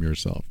vacation from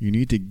yourself. You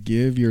need to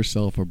give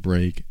yourself a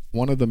break.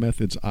 One of the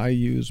methods I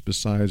use,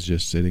 besides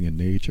just sitting in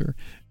nature,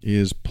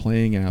 is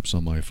playing apps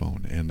on my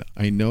phone. And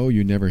I know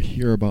you never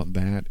hear about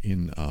that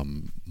in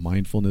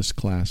mindfulness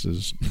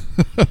classes,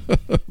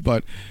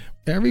 but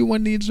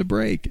everyone needs a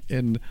break.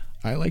 And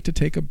I like to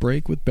take a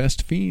break with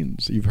Best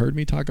Fiends. You've heard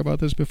me talk about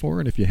this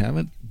before, and if you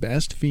haven't,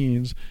 Best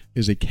Fiends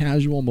is a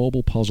casual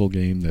mobile puzzle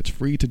game that's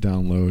free to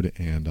download,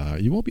 and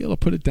you won't be able to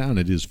put it down.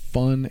 It is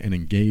fun and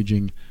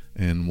engaging,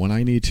 and when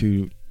I need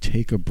to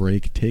take a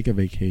break, take a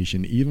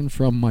vacation, even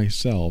from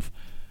myself,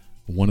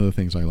 one of the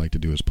things I like to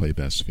do is play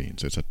Best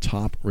Fiends. It's a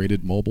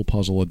top-rated mobile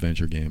puzzle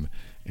adventure game,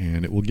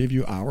 and it will give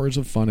you hours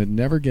of fun. It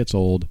never gets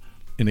old,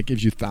 and it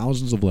gives you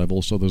thousands of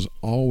levels, so there's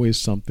always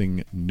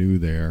something new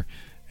there.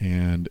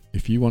 And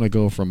if you want to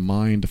go from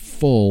mind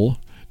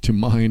full to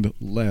mind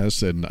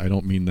less, and I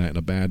don't mean that in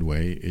a bad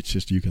way, it's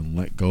just you can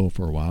let go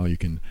for a while. You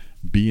can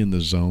be in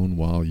the zone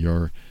while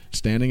you're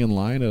standing in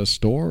line at a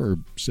store or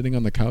sitting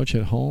on the couch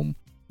at home.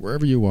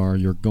 Wherever you are,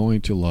 you're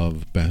going to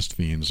love Best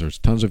Fiends. There's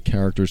tons of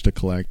characters to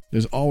collect.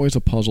 There's always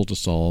a puzzle to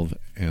solve,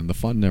 and the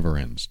fun never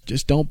ends.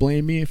 Just don't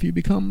blame me if you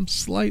become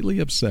slightly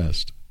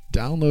obsessed.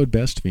 Download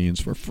Best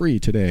Fiends for free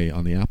today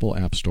on the Apple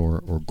App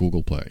Store or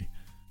Google Play.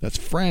 That's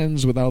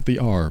friends without the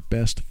R,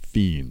 Best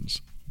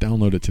Fiends.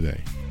 Download it today.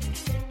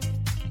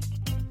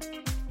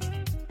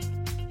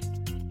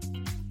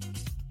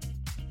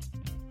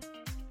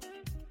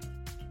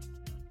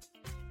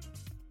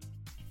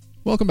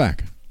 Welcome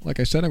back. Like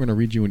I said, I'm going to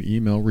read you an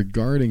email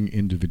regarding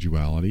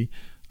individuality.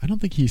 I don't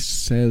think he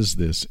says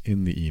this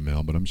in the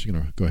email, but I'm just going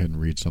to go ahead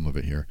and read some of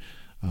it here.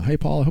 Hey,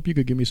 Paul, I hope you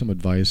could give me some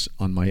advice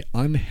on my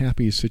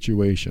unhappy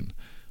situation.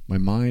 My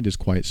mind is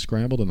quite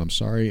scrambled, and I'm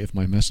sorry if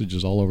my message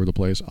is all over the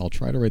place. I'll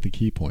try to write the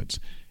key points.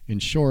 In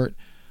short,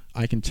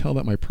 I can tell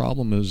that my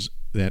problem is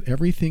that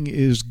everything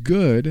is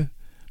good,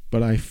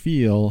 but I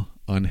feel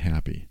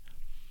unhappy.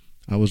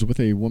 I was with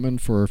a woman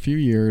for a few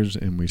years,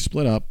 and we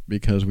split up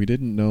because we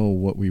didn't know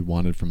what we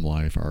wanted from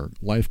life. Our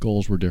life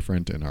goals were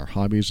different, and our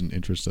hobbies and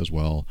interests as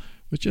well,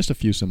 with just a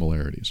few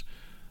similarities.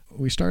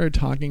 We started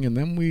talking, and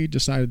then we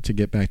decided to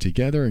get back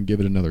together and give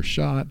it another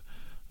shot.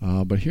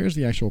 But here's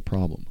the actual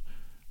problem.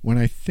 When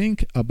I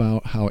think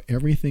about how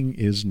everything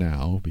is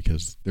now,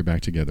 because they're back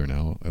together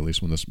now, at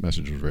least when this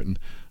message was written,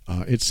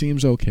 it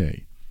seems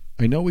okay.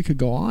 I know we could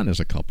go on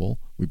as a couple.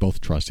 We both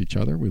trust each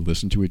other. We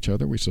listen to each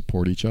other. We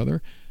support each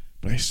other.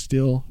 But I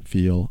still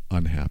feel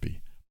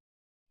unhappy.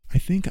 I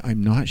think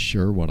I'm not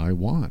sure what I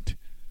want.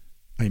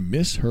 I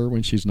miss her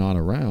when she's not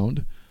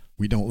around.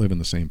 We don't live in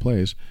the same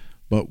place.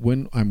 But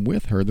when I'm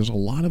with her, there's a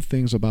lot of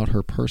things about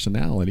her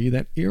personality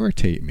that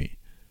irritate me.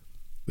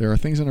 There are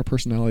things in her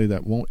personality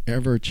that won't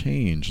ever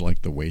change,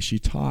 like the way she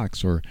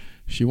talks, or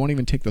she won't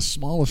even take the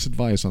smallest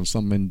advice on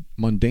some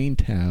mundane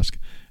task,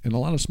 and a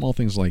lot of small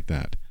things like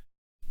that.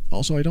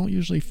 Also, I don't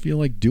usually feel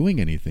like doing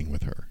anything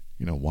with her,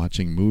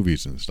 watching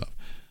movies and stuff.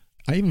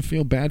 I even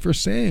feel bad for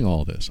saying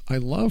all this. I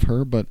love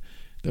her, but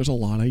there's a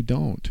lot I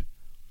don't.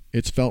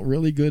 It's felt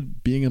really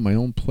good being in my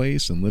own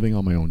place and living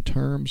on my own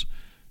terms.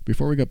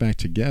 Before we got back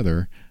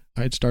together,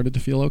 I had started to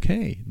feel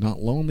okay, not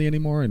lonely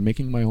anymore, and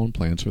making my own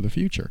plans for the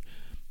future.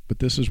 But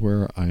this is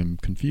where I'm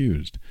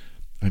confused.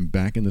 I'm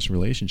back in this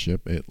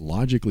relationship. It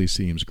logically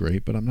seems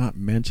great, but I'm not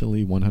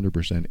mentally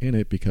 100% in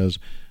it because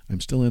I'm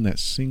still in that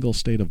single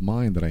state of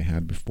mind that I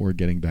had before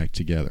getting back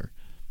together.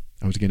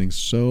 I was getting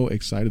so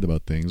excited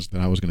about things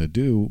that I was going to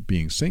do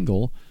being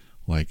single,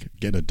 like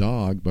get a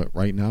dog, but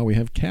right now we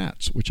have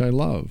cats, which I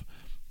love,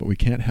 but we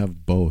can't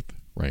have both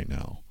right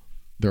now.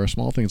 There are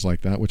small things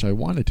like that which I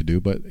wanted to do,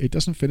 but it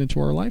doesn't fit into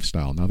our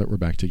lifestyle now that we're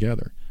back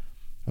together.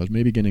 I was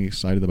maybe getting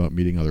excited about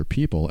meeting other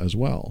people as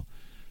well.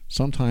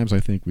 Sometimes I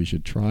think we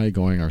should try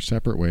going our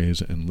separate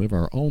ways and live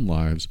our own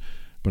lives,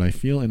 but I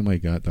feel in my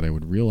gut that I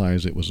would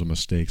realize it was a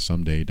mistake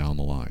someday down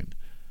the line.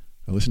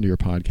 I listened to your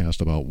podcast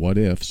about what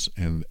ifs,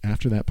 and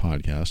after that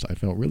podcast, I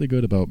felt really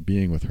good about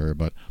being with her,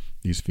 but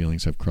these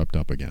feelings have crept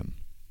up again.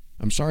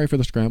 I'm sorry for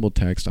the scrambled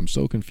text. I'm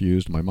so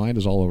confused. My mind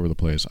is all over the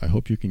place. I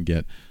hope you can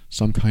get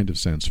some kind of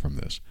sense from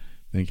this.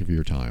 Thank you for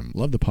your time.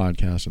 Love the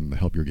podcast and the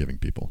help you're giving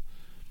people.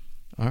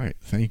 All right.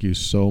 Thank you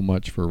so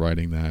much for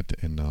writing that.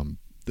 And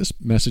this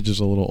message is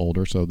a little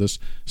older, so this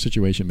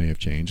situation may have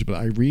changed. But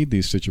I read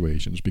these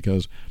situations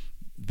because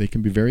they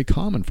can be very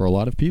common for a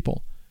lot of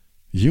people.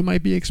 You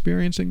might be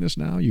experiencing this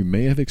now. You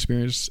may have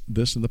experienced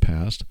this in the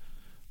past.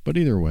 But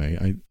either way,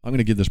 I'm going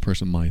to give this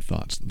person my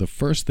thoughts. The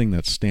first thing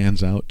that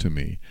stands out to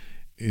me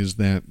is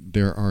that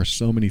there are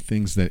so many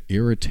things that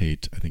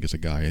irritate, I think it's a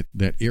guy,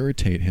 that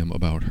irritate him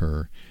about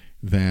her,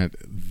 that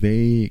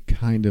they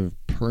kind of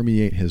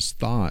permeate his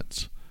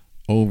thoughts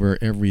over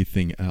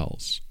everything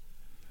else.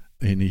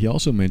 And he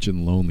also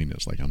mentioned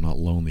loneliness, like I'm not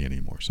lonely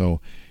anymore. So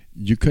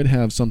you could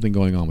have something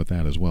going on with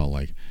that as well,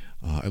 like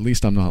at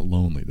least I'm not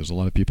lonely. There's a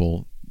lot of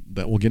people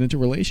that will get into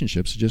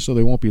relationships just so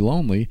they won't be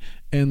lonely,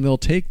 and they'll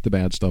take the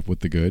bad stuff with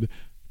the good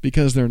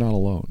because they're not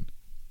alone.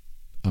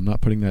 I'm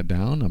not putting that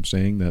down. I'm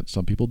saying that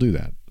some people do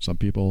that. Some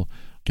people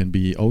can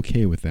be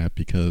okay with that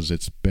because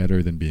it's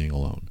better than being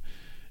alone.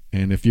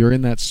 And if you're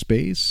in that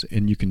space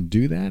and you can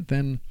do that,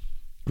 then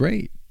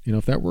great.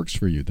 If that works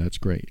for you, that's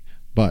great.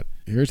 But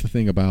here's the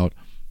thing about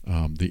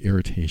the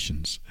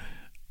irritations.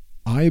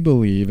 I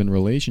believe in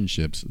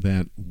relationships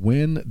that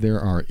when there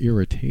are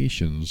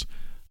irritations,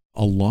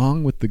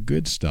 along with the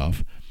good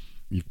stuff,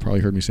 you've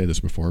probably heard me say this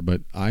before,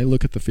 but I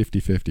look at the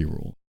 50-50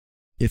 rule.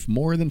 If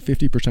more than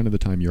 50% of the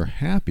time you're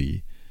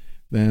happy,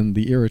 then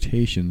the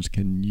irritations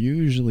can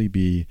usually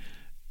be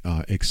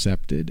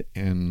accepted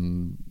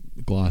and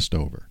glossed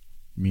over.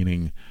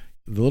 Meaning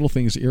the little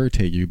things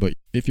irritate you, but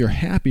if you're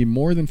happy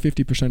more than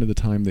 50% of the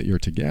time that you're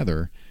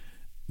together,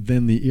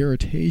 then the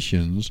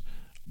irritations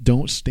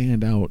don't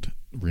stand out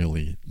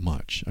really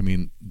much. I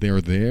mean,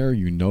 they're there,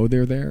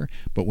 they're there,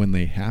 but when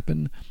they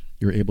happen,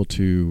 you're able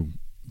to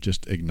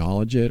just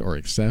acknowledge it or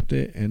accept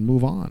it and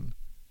move on.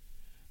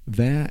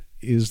 That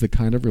is the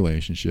kind of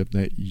relationship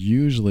that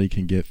usually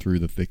can get through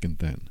the thick and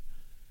thin.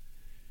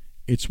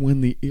 It's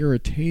when the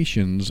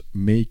irritations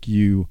make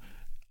you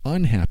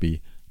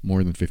unhappy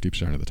more than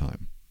 50% of the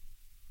time.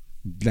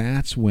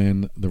 That's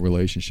when the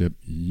relationship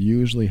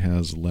usually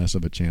has less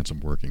of a chance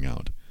of working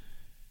out.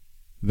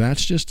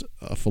 That's just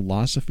a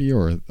philosophy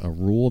or a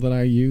rule that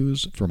I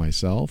use for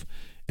myself.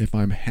 If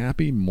I'm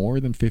happy more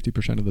than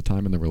 50% of the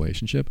time in the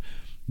relationship,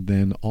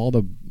 then all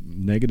the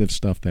negative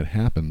stuff that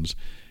happens,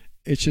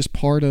 it's just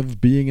part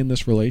of being in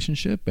this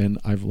relationship, and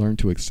I've learned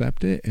to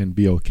accept it and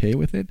be okay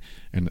with it.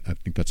 And I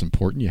think that's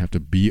important. You have to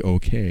be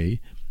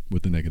okay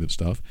with the negative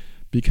stuff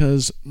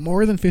because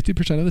more than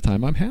 50% of the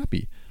time I'm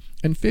happy.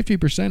 And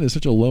 50% is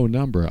such a low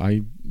number.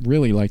 I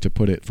really like to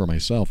put it for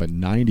myself at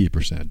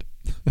 90%.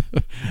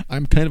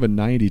 I'm kind of a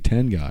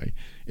 90-10 guy.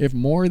 If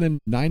more than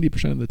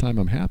 90% of the time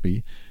I'm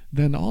happy,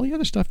 then all the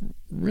other stuff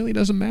really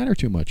doesn't matter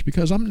too much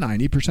because I'm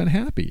 90%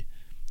 happy.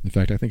 In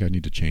fact, I think I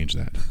need to change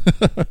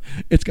that.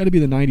 It's got to be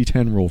the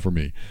 90-10 rule for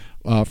me.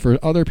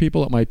 For other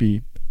people, it might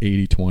be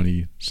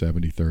 80-20,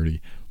 70-30,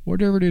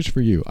 whatever it is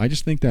for you. I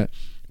just think that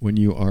when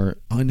you are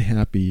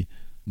unhappy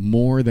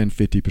more than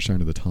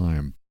 50% of the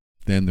time,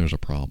 then there's a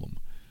problem.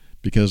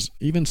 Because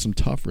even some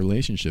tough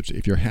relationships,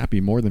 if you're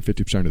happy more than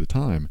 50% of the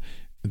time,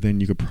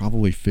 then you could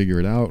probably figure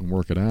it out and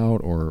work it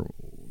out or,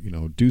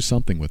 do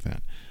something with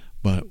that.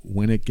 But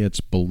when it gets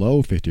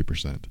below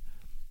 50%,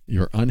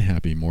 you're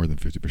unhappy more than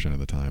 50% of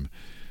the time,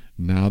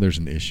 now there's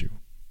an issue.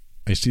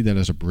 I see that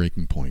as a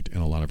breaking point in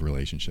a lot of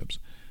relationships.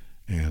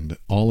 And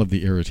all of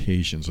the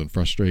irritations and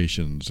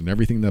frustrations and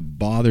everything that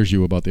bothers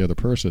you about the other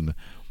person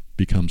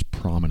becomes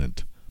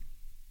prominent.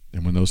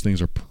 And when those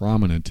things are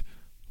prominent,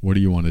 what do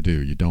you want to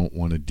do? You don't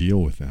want to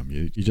deal with them.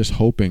 You're just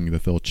hoping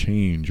that they'll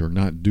change or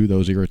not do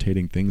those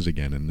irritating things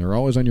again. And they're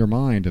always on your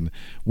mind. And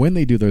when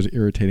they do those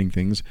irritating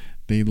things,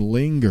 they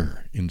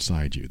linger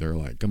inside you. They're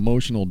like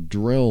emotional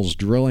drills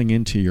drilling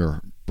into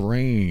your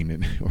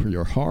brain or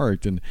your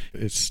heart. And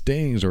it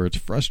stings or it's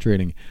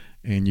frustrating.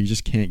 And you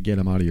just can't get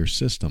them out of your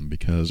system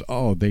because,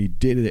 they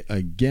did it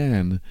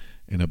again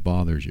and it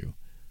bothers you.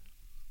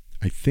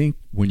 I think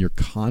when you're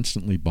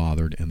constantly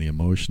bothered and the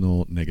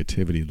emotional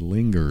negativity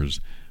lingers,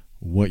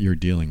 what you're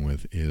dealing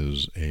with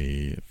is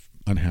a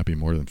unhappy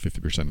more than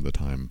 50% of the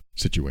time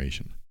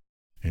situation.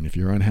 And if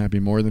you're unhappy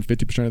more than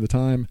 50% of the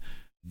time,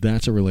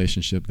 that's a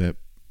relationship that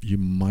you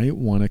might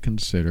want to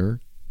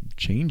consider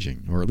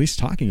changing or at least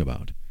talking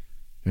about.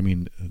 I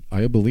mean,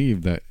 I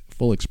believe that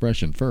full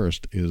expression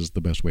first is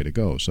the best way to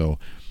go. So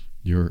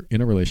you're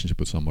in a relationship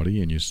with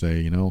somebody and you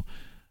say,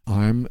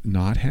 I'm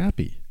not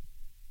happy.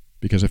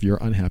 Because if you're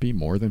unhappy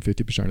more than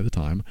 50% of the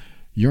time,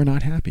 you're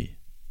not happy.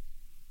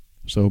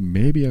 So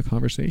maybe a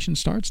conversation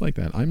starts like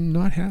that. I'm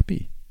not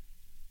happy.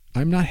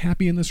 I'm not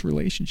happy in this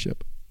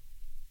relationship.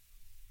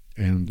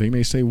 And they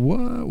may say,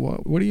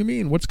 what do you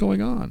mean? What's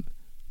going on?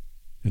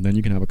 And then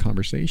you can have a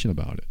conversation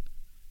about it.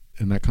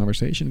 And that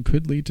conversation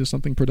could lead to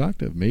something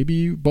productive. Maybe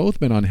you've both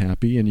been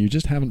unhappy and you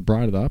just haven't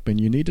brought it up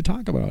and you need to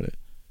talk about it.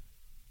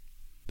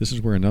 This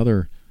is where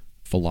another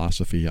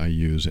philosophy I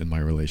use in my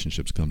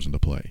relationships comes into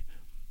play.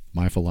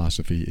 My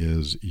philosophy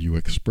is you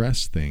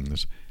express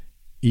things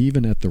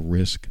even at the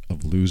risk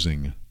of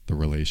losing the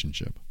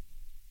relationship.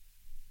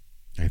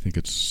 I think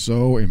it's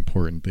so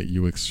important that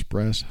you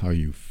express how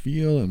you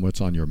feel and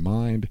what's on your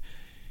mind,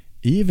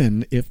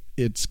 even if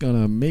it's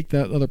going to make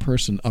that other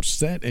person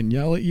upset and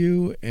yell at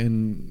you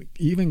and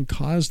even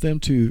cause them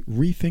to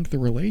rethink the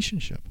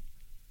relationship.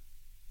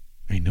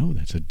 I know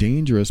that's a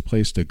dangerous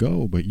place to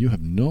go, but you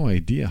have no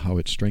idea how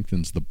it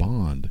strengthens the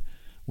bond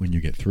when you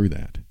get through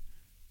that.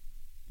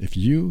 If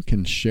you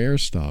can share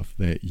stuff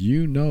that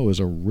you know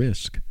is a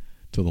risk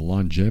to the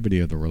longevity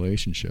of the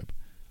relationship,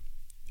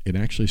 it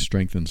actually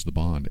strengthens the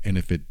bond. And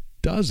if it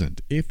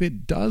doesn't, if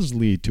it does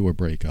lead to a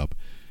breakup,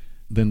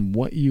 then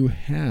what you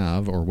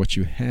have or what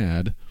you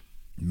had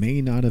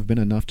may not have been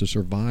enough to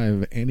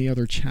survive any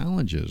other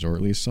challenges, or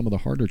at least some of the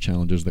harder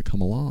challenges that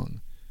come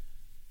along.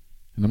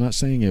 And I'm not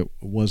saying it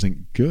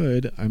wasn't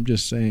good. I'm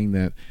just saying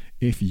that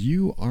if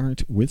you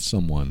aren't with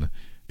someone,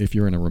 if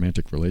you're in a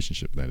romantic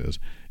relationship, that is,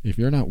 if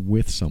you're not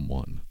with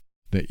someone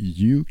that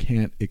you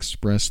can't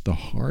express the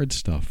hard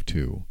stuff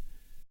to,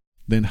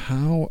 then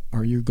how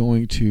are you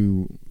going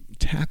to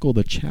tackle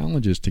the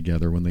challenges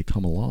together when they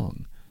come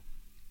along?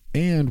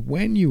 And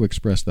when you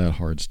express that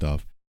hard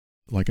stuff,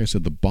 like I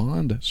said, the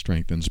bond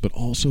strengthens, but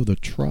also the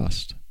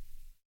trust.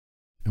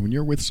 And when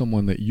you're with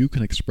someone that you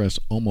can express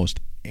almost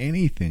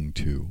anything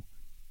to,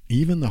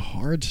 even the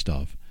hard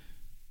stuff,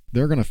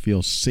 they're going to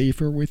feel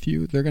safer with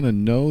you. They're going to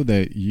know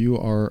that you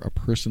are a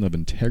person of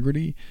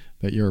integrity,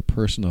 that you're a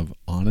person of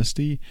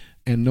honesty,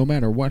 and no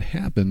matter what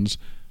happens,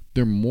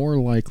 they're more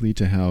likely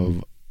to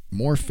have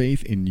more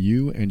faith in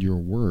you and your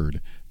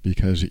word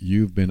because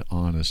you've been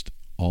honest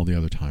all the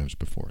other times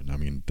before. And I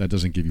mean, that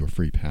doesn't give you a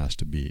free pass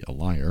to be a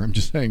liar. I'm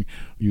just saying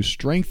you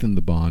strengthen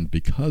the bond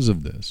because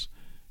of this.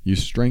 You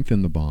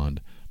strengthen the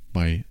bond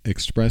by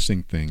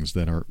expressing things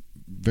that are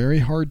very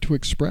hard to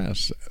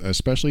express,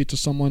 especially to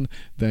someone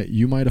that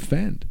you might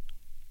offend.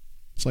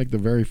 It's like the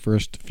very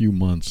first few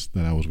months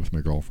that I was with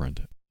my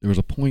girlfriend. There was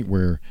a point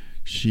where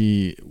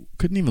she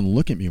couldn't even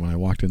look at me when I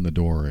walked in the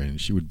door,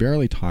 and she would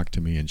barely talk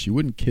to me, and she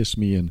wouldn't kiss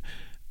me, and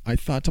I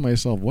thought to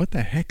myself, what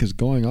the heck is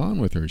going on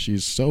with her?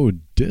 She's so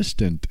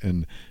distant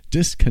and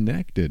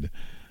disconnected,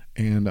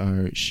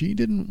 and she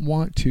didn't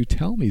want to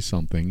tell me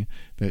something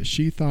that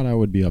she thought I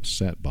would be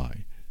upset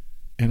by.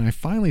 And I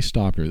finally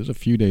stopped her. This was a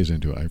few days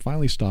into it. I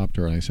finally stopped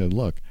her and I said,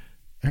 look,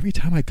 every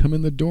time I come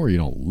in the door, you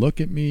don't look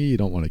at me, you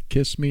don't want to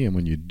kiss me, and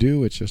when you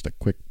do, it's just a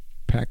quick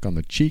peck on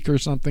the cheek or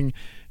something,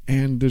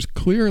 and there's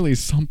clearly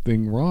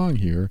something wrong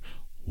here.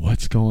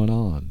 What's going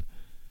on?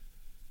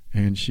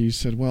 And she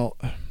said, well,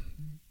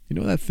 you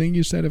know that thing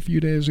you said a few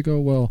days ago?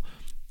 Well,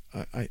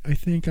 I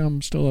think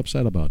I'm still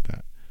upset about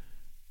that.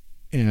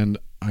 And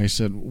I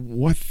said,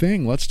 what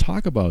thing? Let's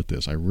talk about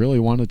this. I really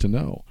wanted to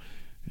know.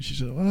 And she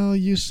said, well,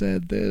 you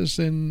said this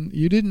and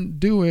you didn't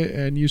do it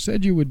and you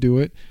said you would do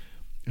it.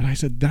 And I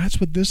said, that's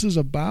what this is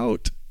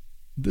about.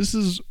 This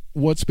is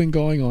what's been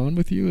going on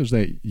with you, is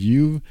that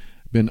you've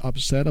been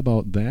upset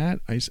about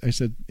that. I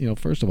said,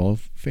 first of all,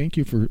 thank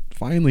you for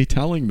finally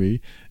telling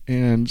me.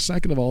 And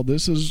second of all,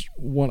 this is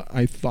what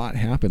I thought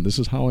happened. This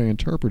is how I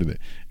interpreted it.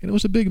 And it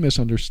was a big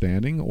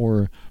misunderstanding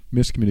or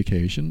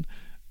miscommunication.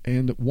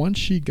 And once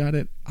she got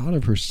it out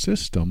of her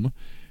system,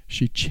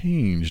 she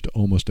changed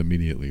almost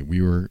immediately.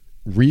 We were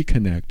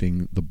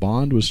reconnecting. The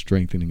bond was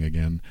strengthening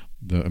again.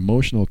 The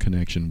emotional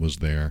connection was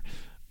there.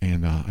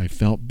 And I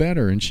felt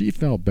better and she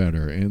felt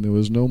better. And there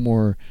was no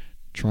more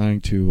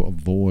trying to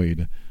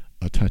avoid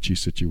a touchy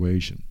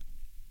situation.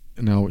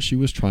 Now, she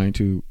was trying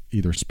to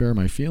either spare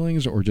my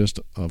feelings or just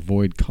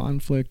avoid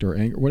conflict or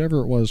anger, whatever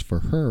it was for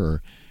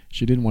her.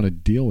 She didn't want to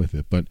deal with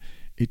it. But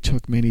it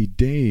took many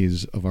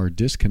days of our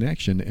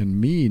disconnection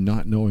and me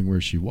not knowing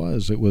where she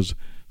was. It was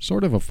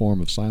sort of a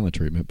form of silent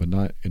treatment, but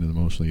not in an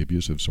emotionally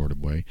abusive sort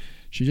of way.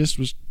 She just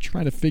was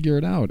trying to figure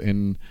it out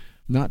and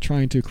not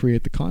trying to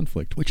create the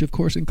conflict, which of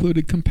course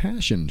included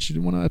compassion. She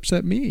didn't want to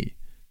upset me.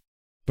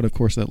 But of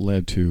course that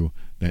led to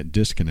that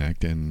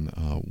disconnect. And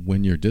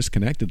when you're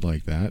disconnected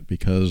like that,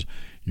 because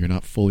you're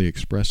not fully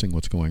expressing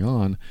what's going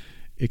on,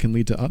 it can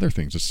lead to other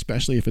things,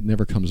 especially if it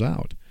never comes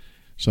out.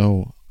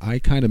 So I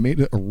kind of made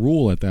it a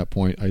rule at that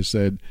point. I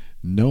said,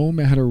 no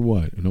matter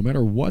what, no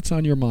matter what's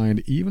on your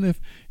mind, even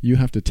if you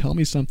have to tell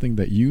me something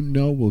that you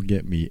know will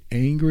get me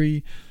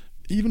angry,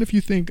 even if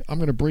you think I'm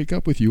going to break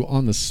up with you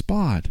on the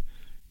spot,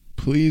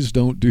 please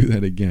don't do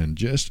that again.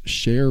 Just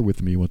share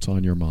with me what's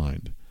on your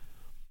mind.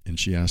 And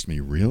she asked me,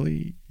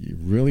 really? You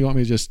really want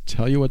me to just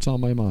tell you what's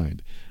on my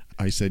mind?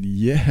 I said,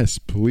 yes,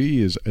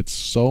 please. It's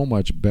so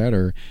much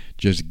better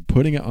just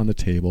putting it on the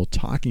table,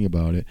 talking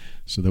about it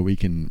so that we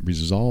can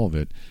resolve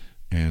it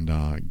and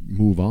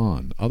move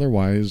on.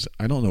 Otherwise,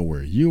 I don't know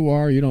where you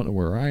are. You don't know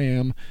where I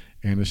am.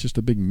 And it's just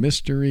a big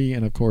mystery.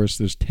 And of course,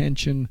 there's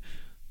tension.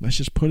 Let's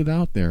just put it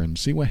out there and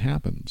see what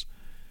happens.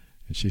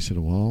 And she said,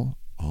 well,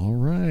 all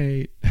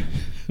right.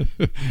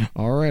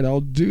 All right,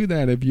 I'll do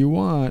that if you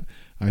want.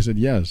 I said,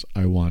 yes,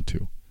 I want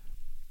to.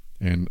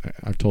 And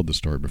I've told this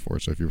story before,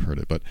 so if you've heard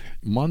it. But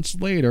months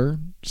later,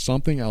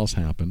 something else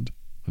happened.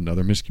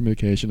 Another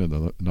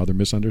miscommunication, another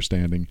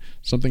misunderstanding,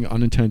 something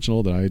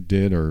unintentional that I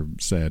did or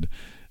said.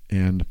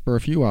 And for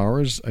a few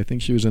hours, I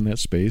think she was in that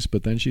space.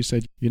 But then she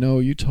said,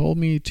 you told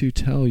me to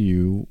tell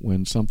you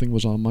when something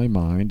was on my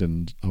mind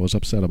and I was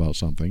upset about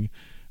something.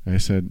 And I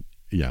said,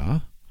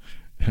 yeah.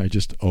 I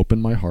just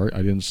opened my heart. I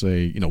didn't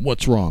say,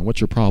 what's wrong?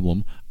 What's your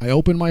problem? I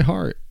opened my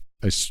heart.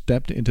 I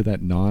stepped into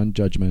that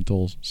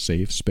non-judgmental,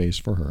 safe space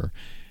for her,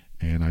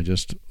 and I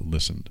just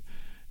listened.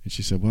 And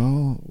she said,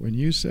 well, when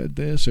you said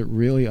this, it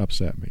really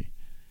upset me.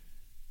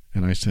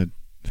 And I said,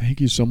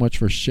 thank you so much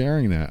for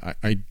sharing that.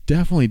 I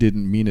definitely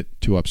didn't mean it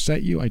to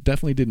upset you. I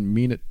definitely didn't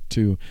mean it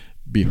to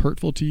be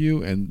hurtful to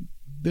you. And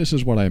this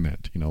is what I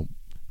meant.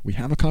 We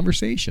have a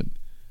conversation.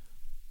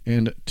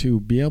 And to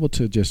be able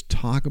to just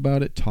talk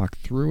about it, talk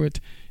through it,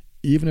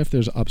 even if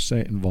there's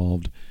upset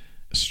involved,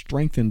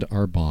 strengthened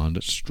our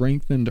bond,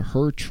 strengthened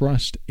her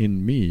trust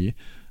in me,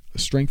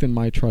 strengthened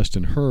my trust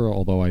in her,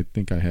 although I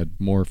think I had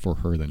more for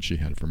her than she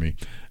had for me.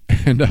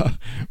 And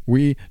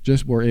we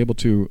just were able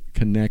to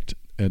connect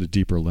at a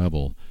deeper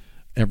level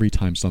every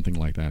time something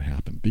like that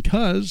happened.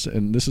 Because,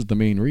 and this is the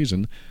main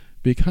reason,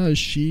 because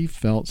she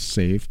felt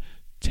safe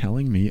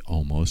telling me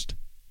almost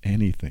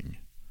anything.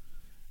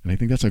 And I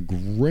think that's a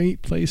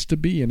great place to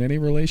be in any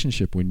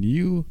relationship. When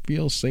you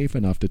feel safe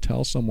enough to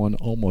tell someone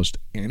almost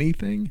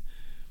anything,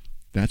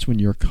 that's when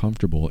you're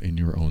comfortable in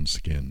your own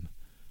skin.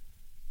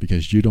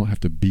 Because you don't have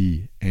to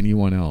be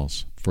anyone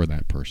else for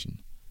that person.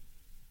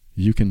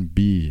 You can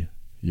be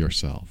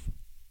yourself.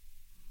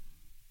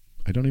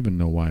 I don't even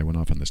know why I went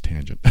off on this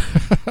tangent.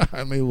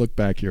 I may look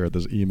back here at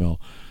this email.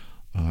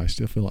 I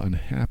still feel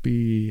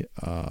unhappy.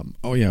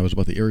 It was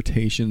about the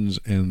irritations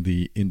and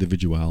the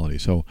individuality.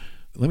 So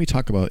let me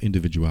talk about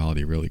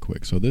individuality really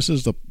quick. So this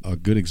is a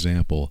good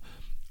example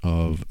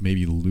of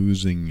maybe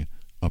losing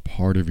a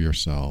part of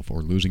yourself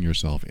or losing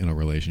yourself in a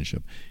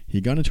relationship.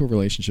 He got into a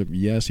relationship.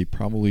 Yes, he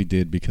probably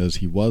did because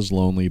he was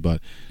lonely,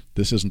 but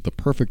this isn't the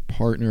perfect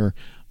partner.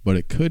 But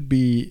it could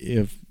be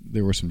if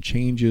there were some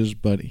changes,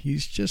 but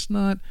he's just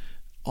not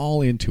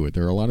all into it.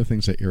 There are a lot of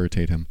things that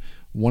irritate him.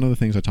 One of the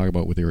things I talk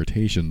about with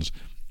irritations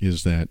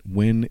is that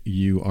when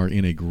you are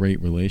in a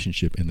great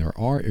relationship and there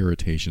are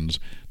irritations,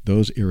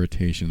 those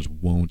irritations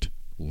won't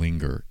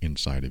linger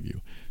inside of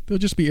you. They'll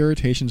just be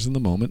irritations in the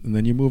moment, and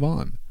then you move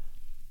on.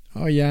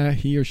 Oh yeah,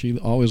 he or she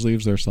always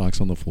leaves their socks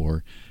on the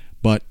floor,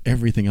 but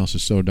everything else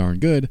is so darn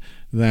good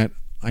that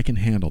I can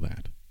handle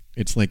that.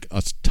 It's like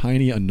a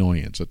tiny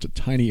annoyance. It's a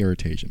tiny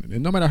irritation.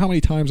 And no matter how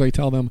many times I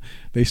tell them,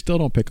 they still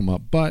don't pick them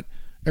up, but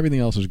everything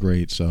else is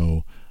great,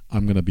 so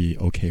I'm going to be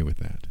okay with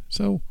that.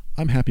 So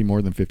I'm happy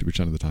more than 50%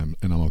 of the time,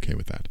 and I'm okay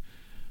with that.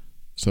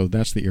 So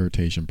that's the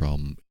irritation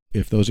problem.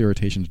 If those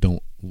irritations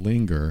don't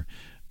linger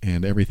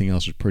and everything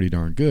else is pretty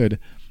darn good,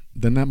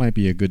 then that might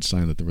be a good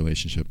sign that the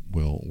relationship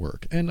will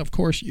work. And of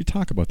course, you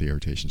talk about the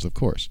irritations, of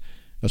course.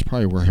 That's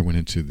probably where I went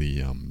into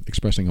the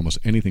expressing almost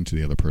anything to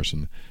the other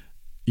person,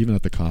 even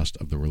at the cost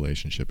of the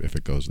relationship if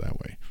it goes that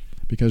way.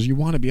 Because you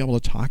want to be able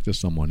to talk to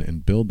someone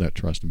and build that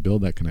trust and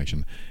build that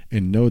connection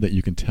and know that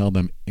you can tell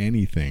them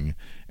anything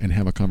and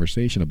have a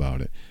conversation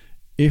about it.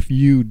 If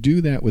you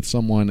do that with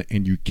someone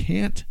and you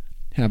can't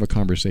have a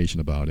conversation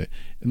about it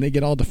and they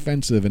get all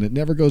defensive and it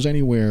never goes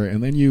anywhere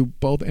and then you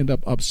both end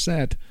up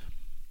upset,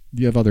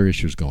 you have other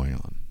issues going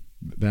on.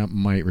 That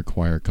might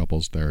require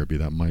couples therapy.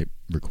 That might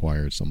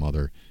require some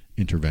other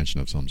intervention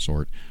of some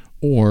sort.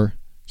 Or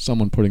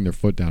someone putting their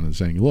foot down and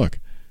saying, look,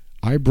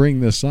 I bring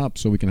this up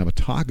so we can have a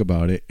talk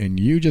about it, and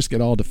you just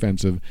get all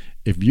defensive.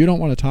 If you don't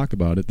want to talk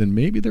about it, then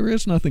maybe there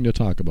is nothing to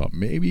talk about.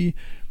 Maybe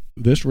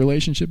this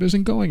relationship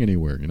isn't going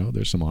anywhere.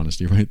 There's some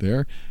honesty right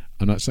there.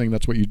 I'm not saying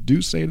that's what you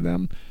do say to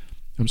them.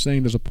 I'm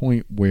saying there's a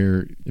point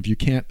where if you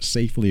can't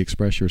safely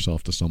express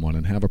yourself to someone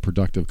and have a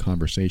productive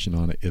conversation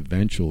on it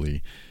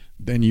eventually,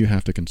 then you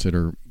have to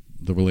consider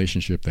the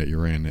relationship that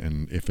you're in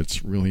and if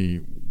it's really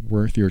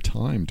worth your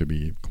time, to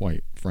be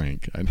quite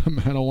frank. I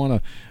don't want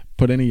to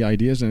put any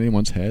ideas in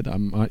anyone's head.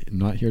 I'm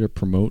not here to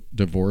promote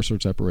divorce or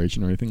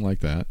separation or anything like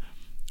that.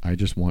 I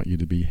just want you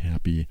to be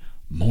happy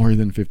more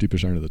than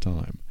 50% of the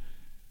time.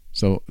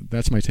 So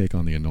that's my take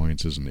on the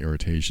annoyances and the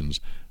irritations.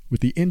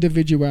 With the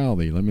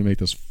individuality, let me make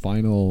this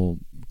final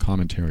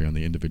commentary on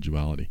the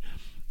individuality.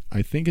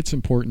 I think it's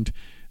important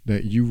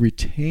that you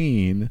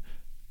retain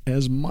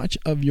as much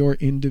of your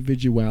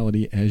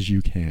individuality as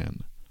you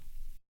can.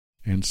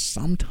 And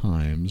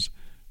sometimes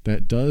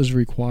that does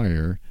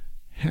require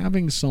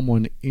having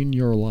someone in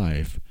your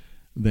life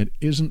that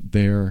isn't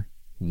there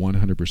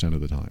 100%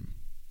 of the time.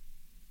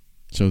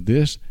 So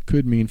this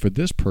could mean for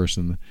this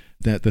person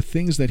that the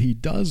things that he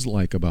does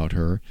like about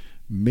her,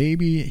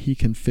 maybe he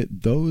can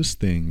fit those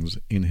things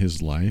in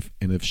his life,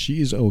 and if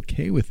she's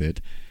okay with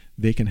it,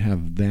 they can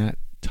have that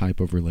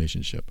type of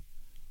relationship.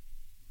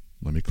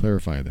 Let me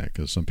clarify that,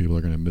 because some people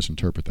are going to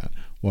misinterpret that.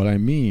 What I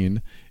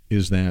mean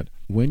is that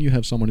when you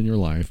have someone in your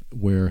life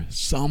where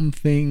some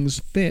things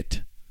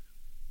fit,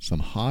 some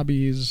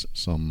hobbies,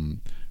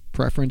 some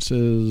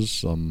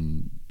preferences,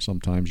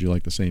 sometimes you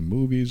like the same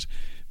movies,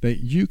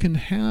 that you can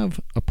have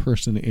a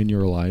person in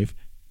your life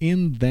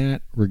in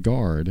that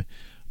regard,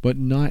 but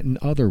not in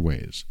other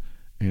ways.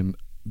 And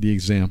the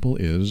example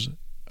is,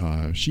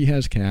 she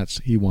has cats,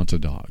 he wants a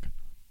dog.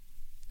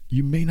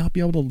 You may not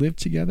be able to live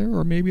together,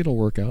 or maybe it'll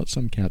work out.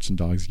 Some cats and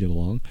dogs get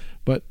along.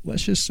 But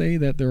let's just say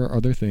that there are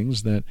other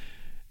things that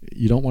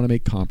you don't want to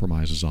make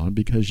compromises on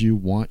because you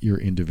want your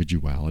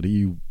individuality.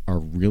 You are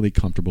really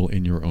comfortable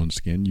in your own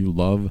skin. You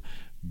love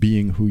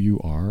being who you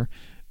are,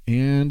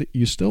 and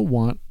you still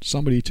want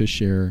somebody to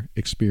share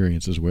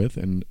experiences with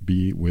and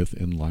be with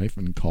in life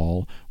and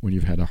call when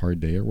you've had a hard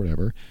day or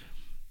whatever.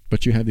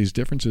 But you have these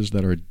differences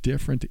that are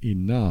different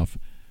enough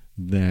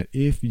that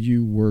if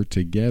you were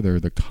together,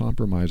 the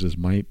compromises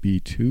might be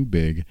too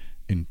big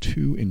and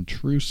too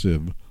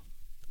intrusive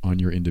on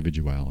your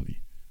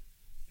individuality.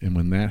 And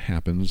when that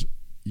happens,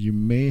 you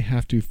may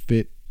have to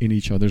fit in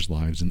each other's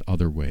lives in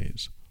other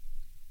ways.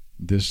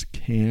 This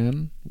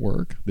can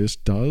work. This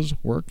does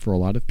work for a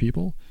lot of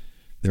people.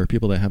 There are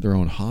people that have their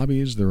own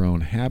hobbies, their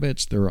own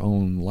habits, their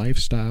own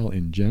lifestyle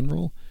in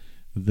general,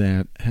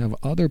 that have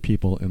other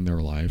people in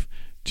their life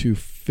to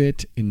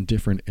fit in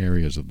different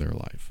areas of their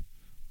life.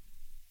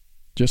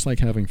 Just like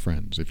having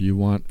friends. If you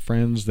want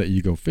friends that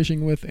you go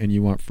fishing with and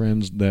you want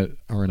friends that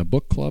are in a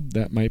book club,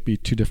 that might be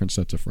two different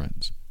sets of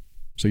friends.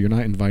 So you're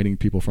not inviting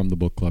people from the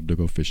book club to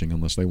go fishing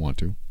unless they want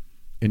to.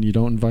 And you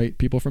don't invite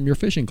people from your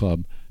fishing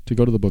club to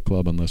go to the book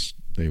club unless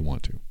they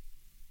want to.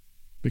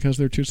 Because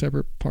they're two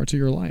separate parts of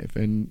your life.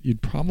 And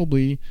you'd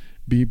probably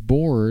be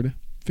bored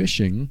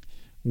fishing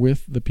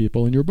with the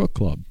people in your book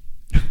club.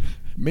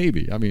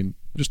 Maybe. I mean,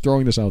 just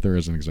throwing this out there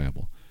as an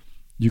example.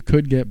 You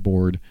could get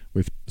bored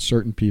with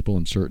certain people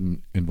in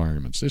certain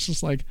environments. This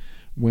is like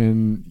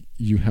when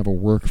you have a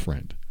work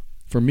friend.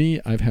 For me,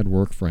 I've had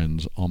work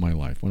friends all my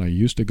life. When I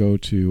used to go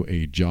to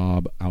a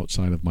job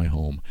outside of my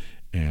home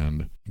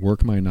and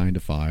work my 9 to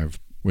 5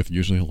 with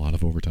usually a lot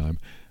of overtime,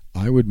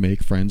 I would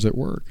make friends at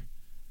work.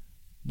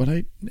 But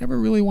I never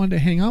really wanted to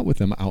hang out with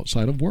them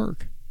outside of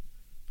work.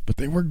 But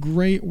they were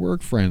great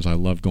work friends. I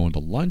loved going to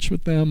lunch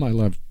with them. I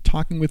loved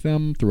talking with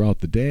them throughout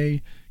the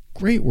day.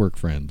 Great work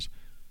friends.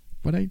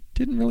 But I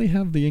didn't really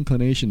have the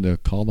inclination to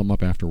call them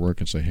up after work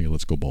and say, hey,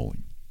 let's go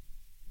bowling.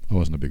 I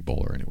wasn't a big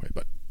bowler anyway,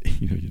 but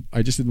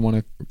I just didn't want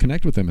to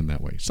connect with them in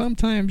that way.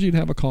 Sometimes you'd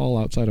have a call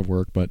outside of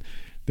work, but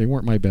they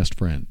weren't my best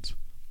friends.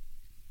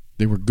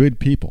 They were good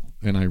people,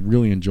 and I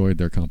really enjoyed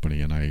their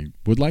company, and I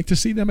would like to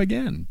see them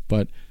again.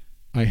 But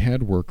I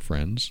had work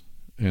friends,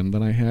 and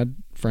then I had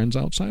friends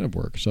outside of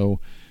work. So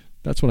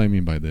that's what I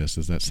mean by this,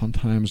 is that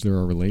sometimes there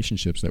are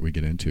relationships that we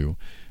get into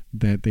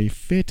that they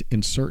fit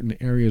in certain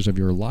areas of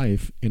your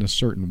life in a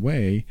certain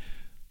way,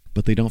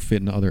 but they don't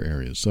fit in other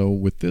areas. So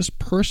with this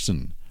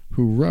person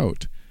who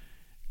wrote,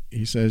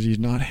 he says he's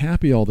not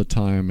happy all the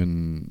time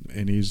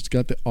and he's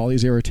got all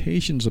these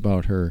irritations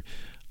about her.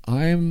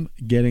 I'm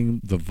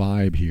getting the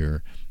vibe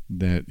here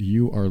that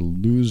you are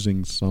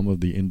losing some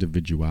of the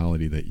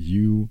individuality that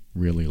you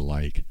really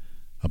like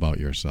about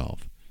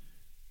yourself.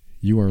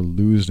 You are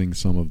losing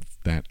some of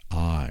that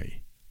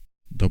I.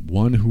 The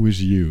one who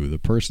is you, the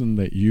person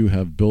that you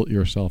have built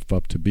yourself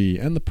up to be,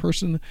 and the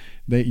person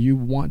that you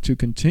want to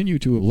continue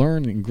to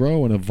learn and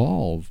grow and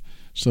evolve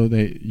so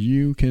that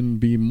you can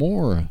be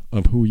more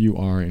of who you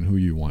are and who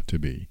you want to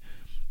be.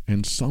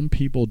 And some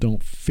people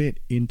don't fit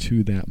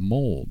into that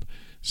mold.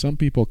 Some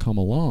people come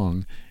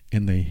along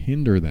and they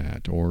hinder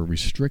that or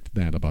restrict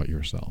that about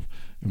yourself.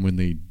 And when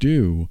they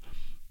do,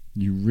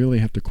 you really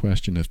have to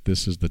question if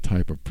this is the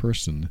type of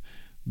person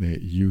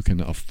that you can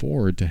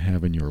afford to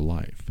have in your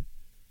life.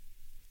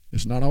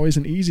 It's not always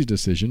an easy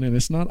decision, and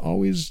it's not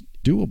always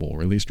doable,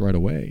 or at least right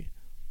away.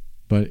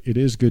 But it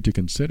is good to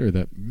consider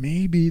that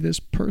maybe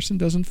this person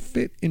doesn't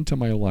fit into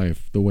my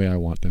life the way I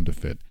want them to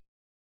fit.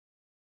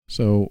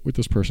 So with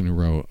this person who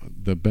wrote,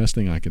 the best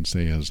thing I can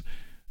say is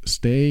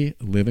stay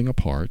living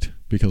apart,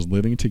 because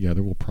living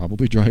together will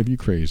probably drive you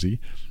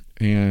crazy.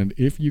 And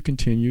if you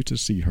continue to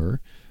see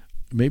her,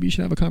 maybe you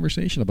should have a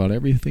conversation about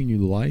everything you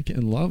like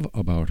and love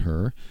about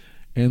her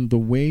and the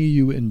way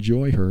you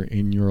enjoy her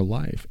in your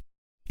life.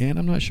 And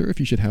I'm not sure if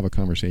you should have a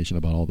conversation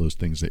about all those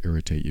things that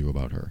irritate you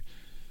about her.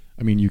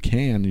 I mean, you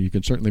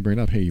can certainly bring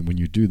up, hey, when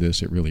you do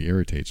this, it really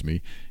irritates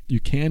me. You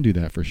can do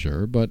that for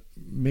sure, but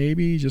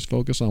maybe just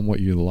focus on what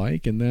you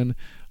like, and then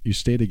you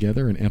stay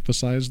together and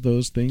emphasize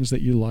those things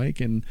that you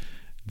like, and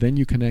then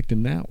you connect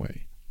in that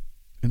way.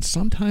 And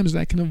sometimes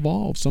that can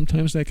evolve.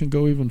 Sometimes that can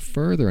go even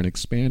further and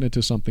expand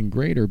into something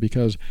greater,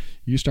 because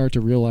you start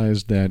to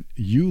realize that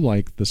you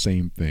like the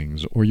same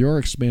things, or you're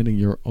expanding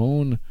your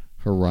own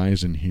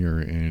horizon here,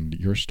 and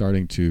you're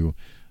starting to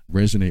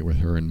resonate with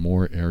her in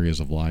more areas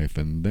of life,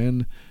 and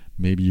then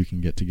maybe you can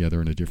get together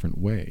in a different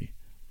way.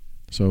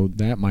 So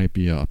that might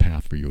be a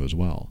path for you as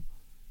well.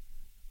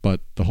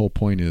 But the whole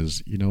point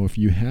is, if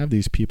you have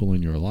these people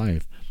in your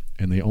life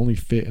and they only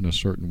fit in a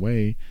certain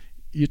way,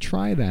 you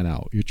try that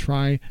out. You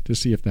try to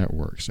see if that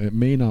works. It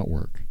may not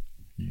work.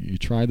 You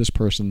try this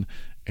person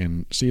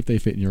and see if they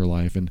fit in your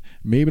life, and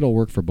maybe it'll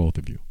work for both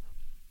of you.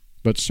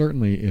 But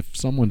certainly, if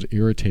someone's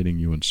irritating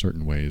you in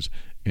certain ways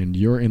and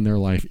you're in their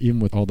life even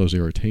with all those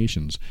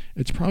irritations,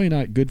 it's probably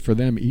not good for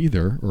them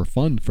either, or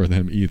fun for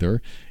them either,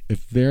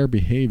 if their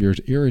behaviors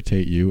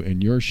irritate you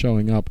and you're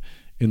showing up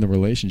in the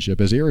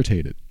relationship as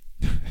irritated.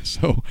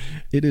 So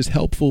it is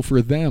helpful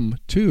for them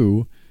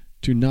too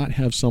to not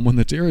have someone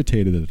that's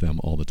irritated at them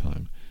all the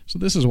time. So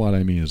this is what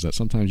I mean, is that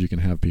sometimes you can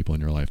have people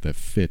in your life that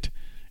fit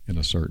in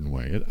a certain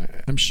way.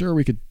 I'm sure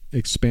we could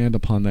expand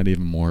upon that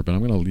even more, but I'm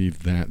going to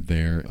leave that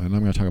there. And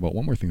I'm going to talk about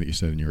one more thing that you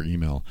said in your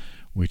email,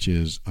 which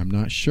is, I'm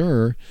not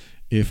sure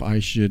if I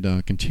should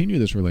continue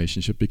this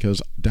relationship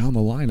because down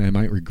the line I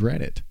might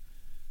regret it.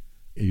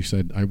 You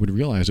said, I would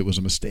realize it was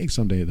a mistake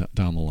someday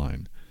down the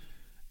line.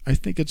 I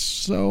think it's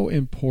so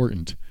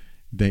important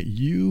that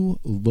you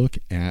look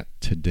at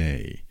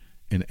today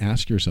and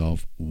ask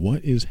yourself,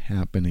 what is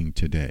happening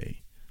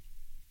today?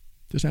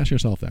 Just ask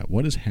yourself that.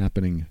 What is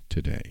happening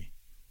today?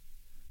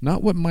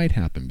 Not what might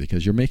happen,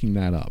 because you're making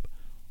that up.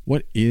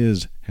 What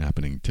is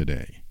happening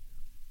today?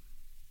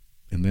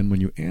 And then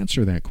when you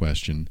answer that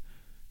question,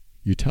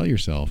 you tell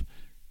yourself,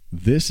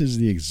 this is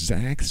the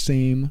exact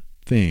same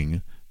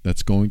thing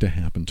that's going to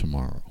happen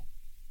tomorrow.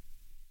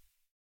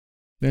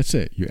 That's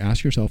it. You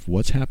ask yourself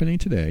what's happening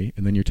today,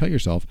 and then you tell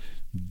yourself,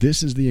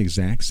 this is the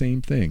exact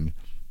same thing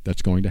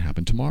that's going to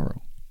happen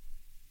tomorrow.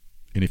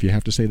 And if you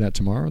have to say that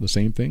tomorrow, the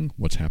same thing,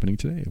 what's happening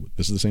today,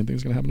 this is the same thing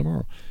that's going to happen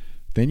tomorrow,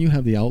 then you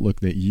have the outlook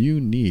that you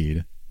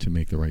need to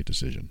make the right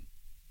decision.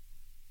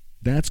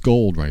 That's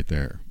gold right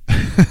there.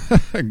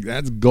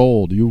 That's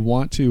gold. You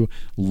want to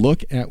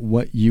look at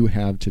what you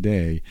have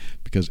today,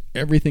 because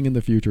everything in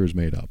the future is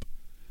made up.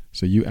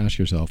 So you ask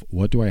yourself,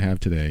 what do I have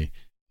today?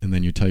 And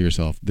then you tell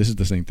yourself, this is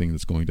the same thing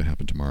that's going to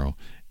happen tomorrow.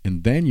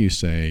 And then you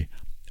say,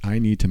 I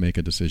need to make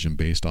a decision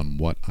based on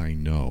what I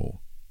know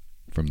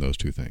from those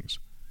two things.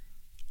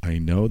 I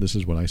know this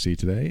is what I see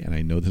today, and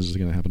I know this is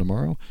going to happen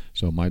tomorrow,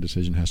 so my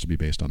decision has to be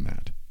based on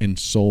that, and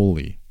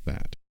solely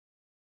that.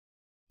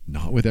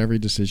 Not with every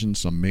decision.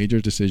 Some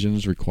major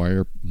decisions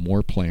require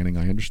more planning,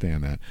 I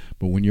understand that.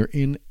 But when you're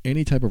in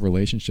any type of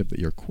relationship that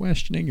you're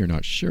questioning, you're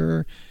not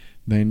sure,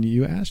 then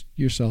you ask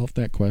yourself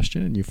that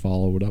question and you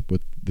follow it up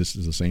with, this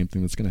is the same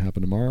thing that's going to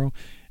happen tomorrow,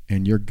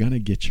 and you're going to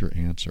get your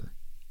answer.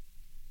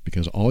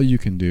 Because all you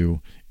can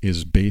do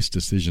is base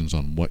decisions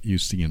on what you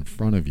see in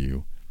front of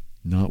you,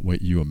 not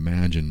what you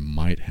imagine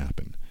might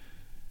happen.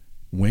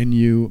 When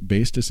you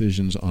base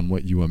decisions on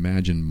what you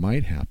imagine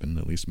might happen,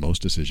 at least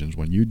most decisions,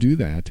 when you do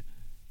that,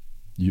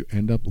 you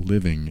end up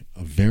living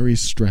a very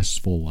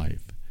stressful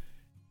life.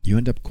 You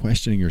end up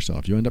questioning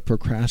yourself. You end up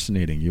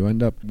procrastinating. You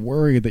end up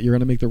worried that you're going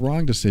to make the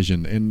wrong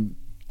decision. And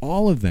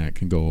all of that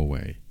can go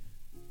away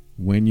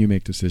when you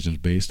make decisions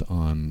based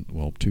on,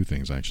 well, two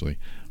things actually.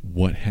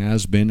 What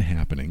has been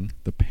happening,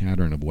 the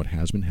pattern of what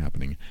has been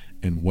happening,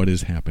 and what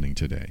is happening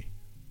today.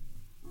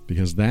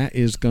 Because that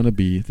is going to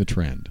be the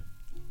trend.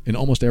 In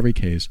almost every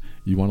case,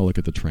 you want to look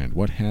at the trend.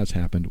 What has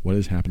happened, what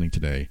is happening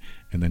today,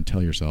 and then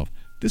tell yourself,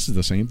 this is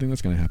the same thing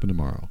that's going to happen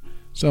tomorrow.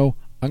 So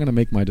I'm going to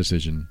make my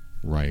decision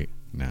right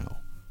now.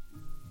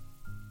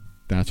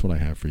 That's what I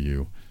have for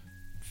you.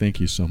 Thank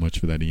you so much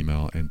for that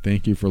email, and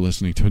thank you for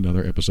listening to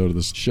another episode of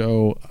this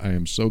show. I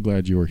am so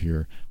glad you are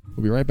here.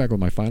 We'll be right back with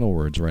my final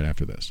words right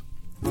after this.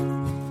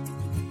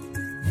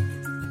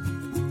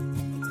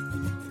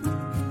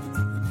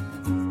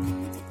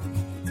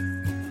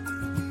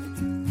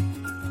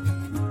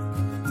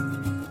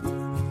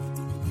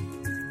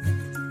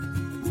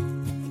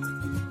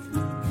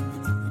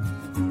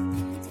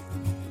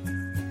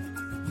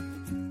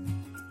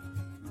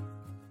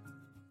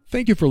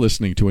 Thank you for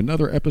listening to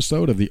another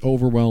episode of The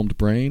Overwhelmed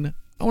Brain.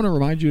 I want to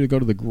remind you to go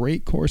to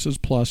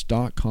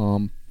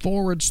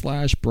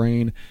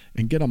thegreatcoursesplus.com/brain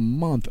and get a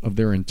month of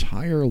their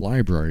entire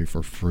library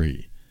for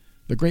free.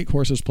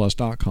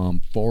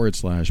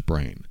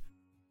 thegreatcoursesplus.com/brain.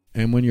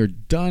 And when you're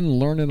done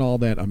learning all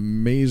that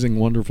amazing,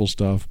 wonderful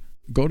stuff,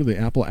 go to the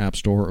Apple App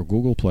Store or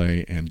Google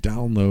Play and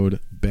download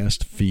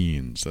Best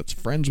Fiends. That's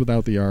Friends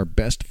Without the R,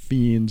 Best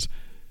Fiends.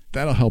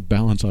 That'll help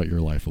balance out your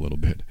life a little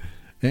bit.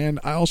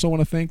 And I also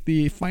want to thank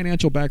the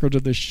financial backers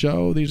of this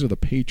show. These are the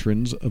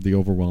patrons of The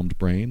Overwhelmed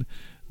Brain.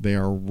 They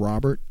are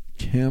Robert,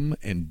 Kim,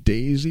 and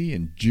Daisy,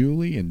 and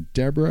Julie, and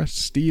Deborah,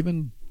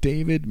 Stephen,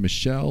 David,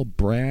 Michelle,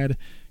 Brad,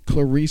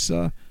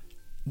 Clarissa.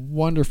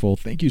 Wonderful.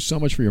 Thank you so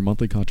much for your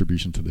monthly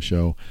contribution to the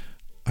show.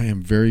 I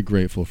am very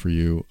grateful for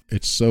you.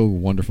 It's so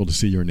wonderful to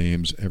see your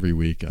names every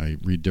week. I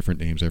read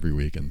different names every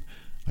week, and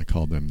I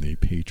call them the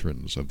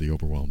patrons of The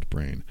Overwhelmed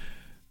Brain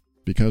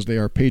because they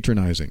are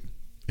patronizing.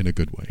 In a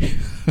good way.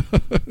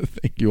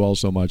 Thank you all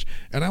so much.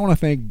 And I want to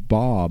thank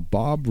Bob.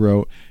 Bob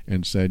wrote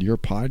and said, your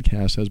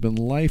podcast has been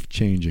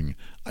life-changing.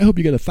 I hope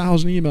you get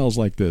 1,000 emails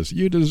like this.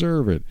 You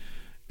deserve it.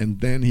 And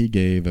then he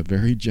gave a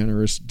very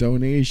generous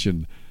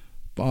donation.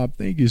 Bob,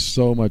 thank you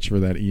so much for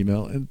that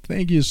email. And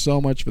thank you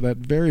so much for that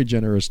very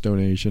generous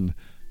donation.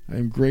 I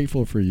am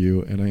grateful for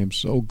you, and I am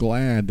so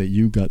glad that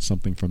you got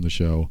something from the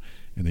show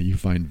and that you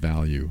find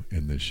value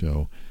in this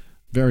show.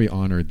 Very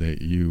honored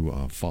that you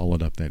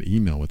followed up that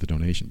email with the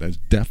donation. That's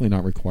definitely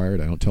not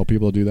required. I don't tell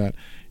people to do that.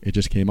 It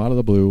just came out of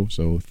the blue.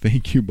 So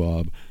thank you,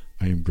 Bob.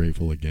 I am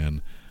grateful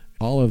again.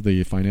 All of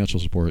the financial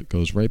support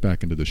goes right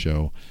back into the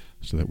show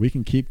so that we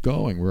can keep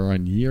going. We're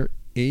on year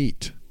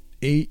 8.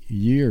 8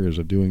 years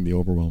of doing The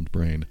Overwhelmed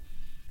Brain.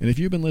 And if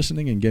you've been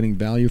listening and getting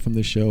value from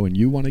this show and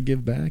you want to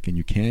give back and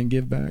you can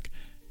give back,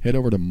 head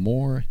over to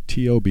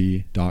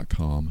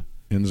moretob.com.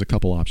 And there's a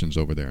couple options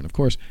over there. And of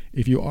course,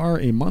 if you are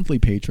a monthly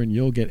patron,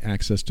 you'll get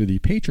access to the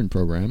patron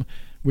program,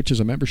 which is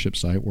a membership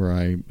site where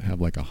I have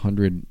like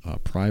 100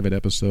 private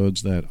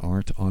episodes that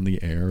aren't on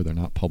the air. They're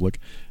not public.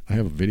 I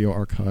have a video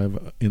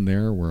archive in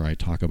there where I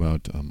talk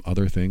about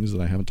other things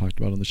that I haven't talked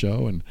about on the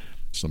show, and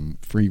some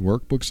free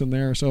workbooks in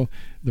there. So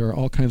there are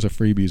all kinds of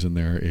freebies in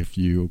there if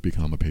you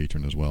become a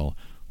patron as well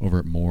over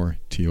at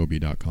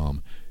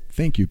moretob.com.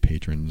 Thank you,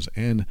 patrons.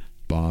 And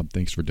Bob,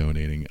 thanks for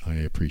donating. I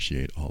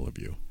appreciate all of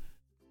you.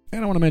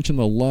 And I want to mention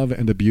the Love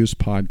and Abuse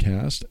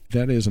podcast.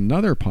 That is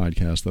another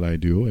podcast that I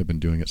do. I've been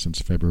doing it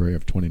since February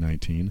of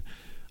 2019.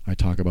 I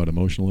talk about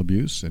emotional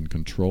abuse and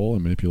control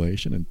and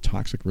manipulation and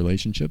toxic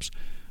relationships.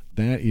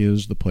 That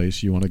is the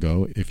place you want to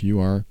go if you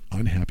are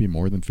unhappy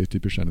more than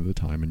 50% of the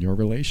time in your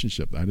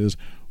relationship. That is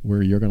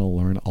where you're going to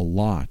learn a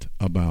lot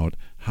about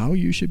how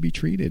you should be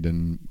treated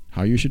and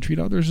how you should treat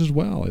others as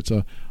well. It's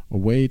a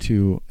way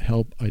to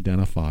help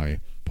identify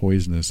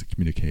poisonous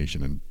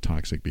communication and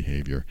toxic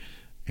behavior.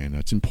 And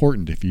it's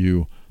important if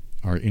you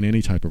are in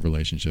any type of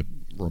relationship,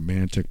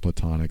 romantic,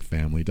 platonic,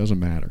 family, doesn't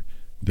matter.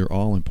 They're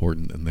all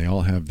important and they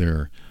all have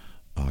their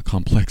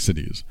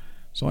complexities.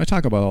 So I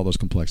talk about all those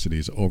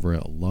complexities over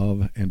at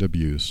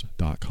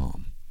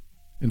loveandabuse.com.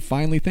 And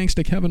finally, thanks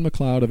to Kevin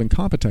MacLeod of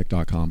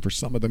Incompetech.com for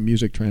some of the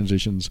music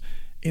transitions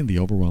in The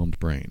Overwhelmed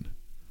Brain.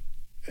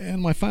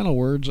 And my final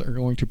words are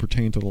going to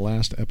pertain to the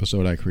last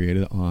episode I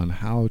created on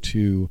how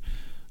to,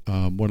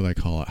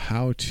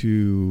 how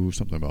to,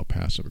 something about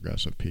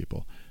passive-aggressive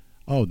people.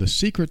 Oh, the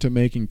secret to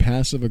making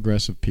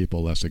passive-aggressive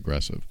people less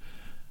aggressive.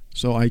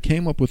 So I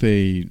came up with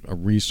a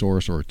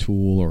resource or a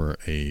tool or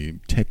a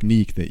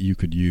technique that you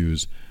could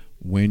use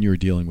when you're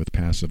dealing with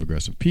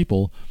passive-aggressive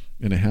people,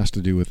 and it has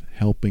to do with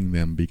helping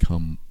them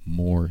become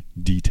more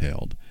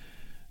detailed.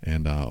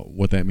 And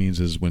what that means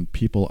is when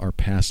people are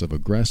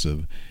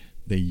passive-aggressive,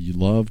 they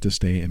love to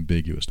stay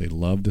ambiguous. They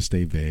love to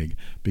stay vague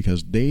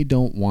because they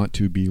don't want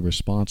to be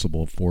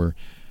responsible for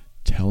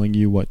telling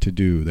you what to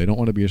do. They don't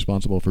want to be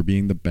responsible for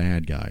being the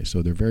bad guy.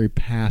 So they're very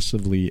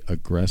passively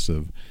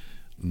aggressive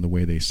in the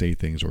way they say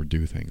things or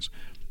do things.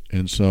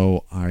 And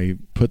so I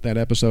put that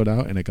episode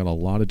out, and it got a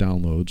lot of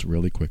downloads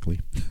really quickly.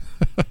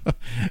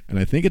 And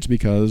I think it's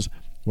because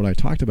what I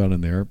talked about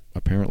in there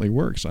apparently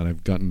works, and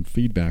I've gotten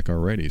feedback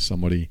already.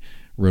 Somebody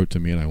wrote to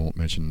me, and I won't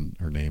mention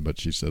her name, but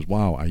she says,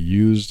 wow, I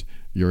used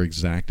your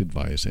exact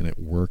advice, and it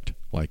worked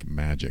like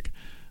magic.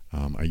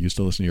 I used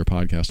to listen to your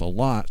podcast a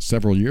lot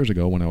several years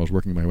ago when I was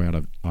working my way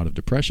out of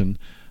depression,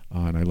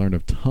 and I learned a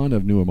ton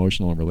of new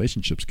emotional and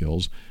relationship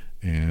skills,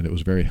 and it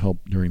was very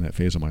helpful during that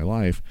phase of my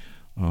life.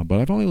 But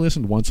I've only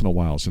listened once in a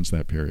while since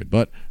that period.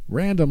 But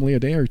randomly, a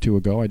day or two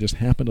ago, I just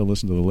happened to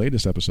listen to the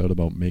latest episode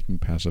about making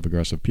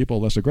passive-aggressive people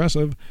less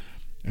aggressive.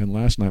 And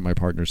last night, my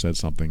partner said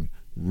something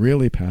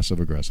really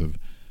passive-aggressive.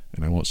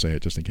 And I won't say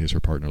it just in case her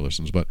partner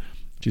listens. But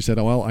she said,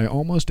 oh, well, I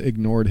almost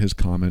ignored his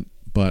comment,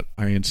 but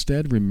I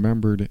instead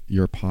remembered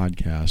your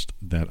podcast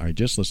that I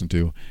just listened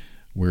to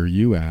where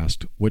you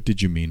asked, what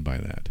did you mean by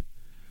that?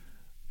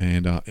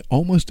 And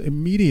almost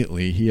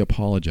immediately, he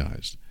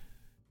apologized.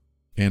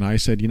 And I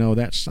said,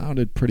 that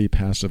sounded pretty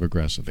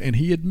passive-aggressive. And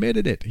he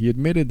admitted it. He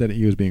admitted that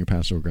he was being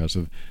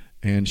passive-aggressive.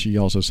 And she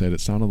also said, it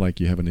sounded like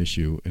you have an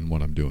issue in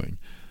what I'm doing.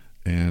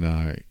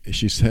 And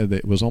she said that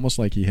it was almost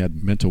like he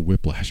had mental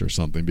whiplash or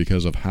something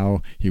because of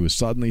how he was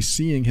suddenly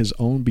seeing his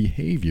own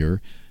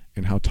behavior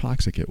and how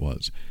toxic it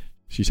was.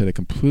 She said it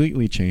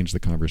completely changed the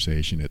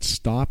conversation. It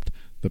stopped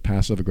the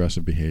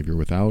passive-aggressive behavior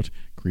without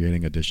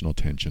creating additional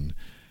tension.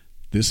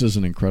 This is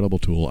an incredible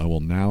tool. I will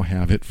now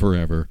have it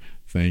forever.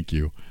 Thank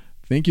you.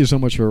 Thank you so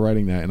much for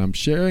writing that. And I'm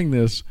sharing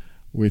this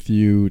with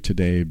you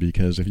today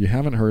because if you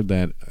haven't heard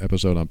that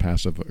episode on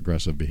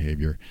passive-aggressive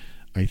behavior,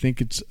 I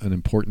think it's an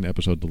important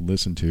episode to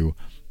listen to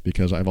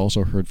because I've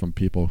also heard from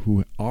people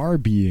who are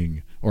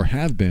being or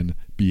have been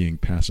being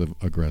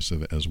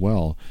passive-aggressive as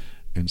well.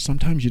 And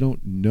sometimes you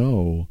don't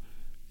know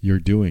you're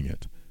doing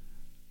it.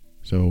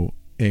 So,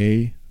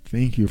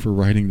 thank you for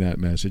writing that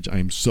message.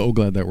 I'm so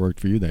glad that worked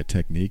for you, that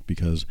technique,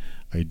 because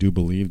I do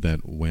believe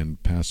that when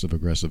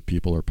passive-aggressive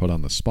people are put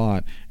on the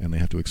spot and they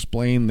have to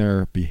explain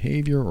their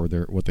behavior or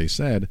what they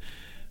said,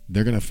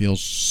 they're going to feel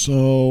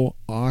so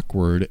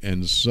awkward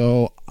and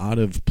so out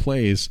of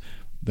place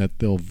that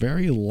they'll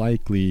very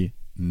likely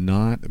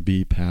not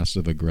be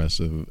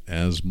passive-aggressive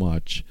as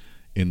much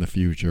in the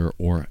future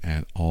or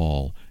at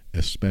all,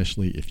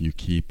 especially if you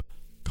keep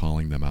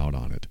calling them out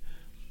on it.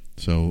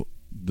 So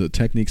the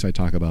techniques I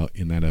talk about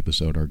in that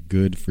episode are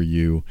good for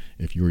you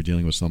if you are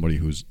dealing with somebody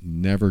who's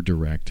never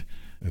direct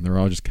and they're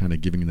all just kind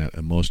of giving that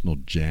emotional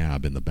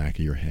jab in the back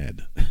of your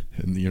head.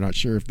 And you're not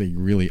sure if they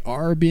really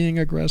are being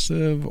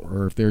aggressive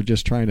or if they're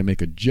just trying to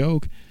make a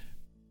joke.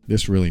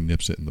 This really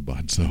nips it in the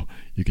bud, so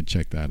you can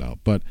check that out.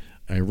 But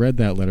I read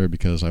that letter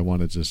because I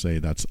wanted to say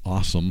that's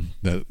awesome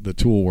that the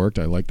tool worked.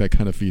 I like that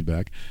kind of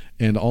feedback.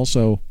 And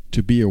also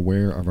to be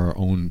aware of our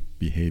own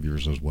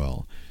behaviors as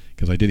well.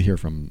 Because I did hear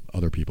from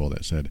other people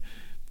that said,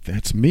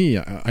 that's me.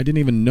 I didn't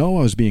even know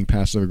I was being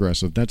passive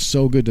aggressive. That's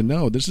so good to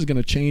know. This is going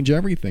to change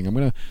everything. I'm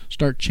going to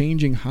start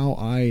changing how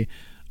I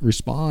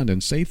respond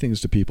and say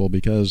things to people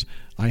because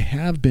I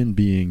have been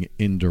being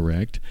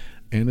indirect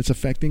and it's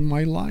affecting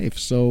my life.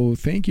 So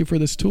thank you for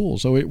this tool.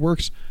 So it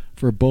works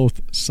for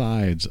both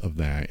sides of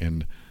that.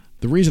 And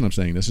the reason I'm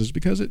saying this is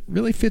because it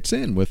really fits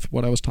in with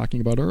what I was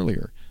talking about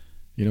earlier.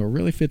 It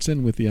really fits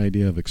in with the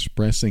idea of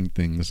expressing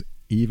things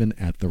even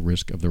at the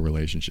risk of the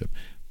relationship.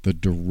 The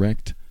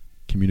direct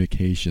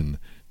communication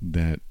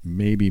that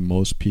maybe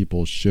most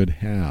people should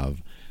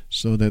have,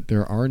 so that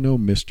there are no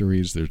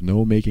mysteries, there's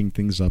no making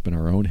things up in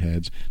our own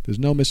heads, there's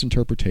no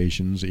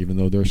misinterpretations, even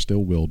though there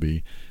still will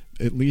be.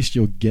 At least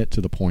you'll get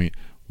to the point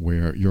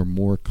where you're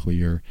more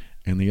clear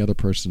and the other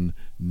person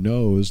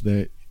knows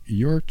that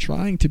you're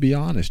trying to be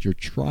honest, you're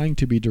trying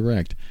to be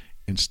direct,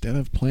 instead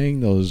of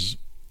playing those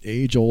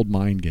age-old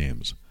mind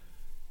games.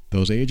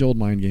 Those age-old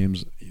mind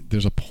games,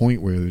 there's a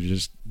point where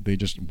they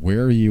just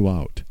wear you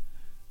out.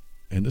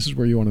 And this is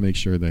where you want to make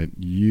sure that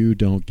you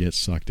don't get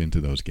sucked into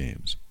those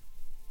games.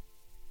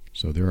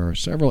 So there are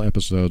several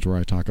episodes where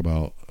I talk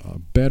about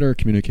better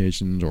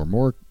communications or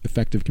more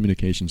effective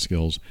communication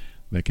skills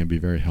that can be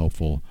very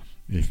helpful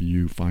if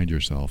you find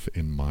yourself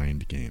in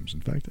mind games. In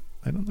fact,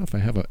 I don't know if I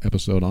have an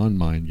episode on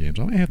mind games.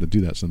 I might have to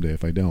do that someday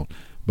if I don't.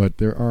 But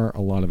there are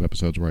a lot of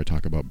episodes where I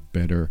talk about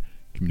better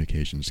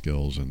communication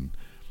skills, and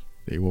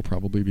they will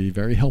probably be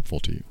very helpful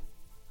to you.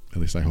 At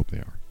least I hope they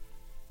are.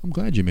 I'm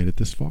glad you made it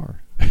this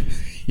far.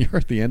 You're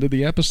at the end of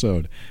the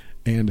episode.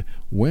 And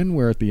when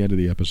we're at the end of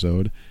the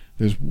episode,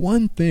 there's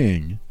one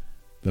thing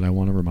that I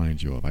want to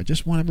remind you of. I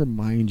just want to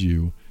remind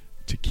you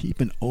to keep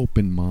an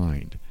open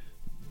mind.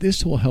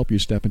 This will help you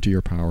step into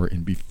your power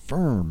and be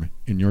firm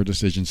in your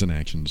decisions and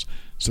actions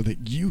so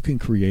that you can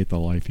create the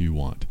life you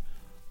want.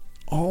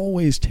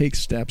 Always take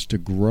steps to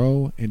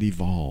grow and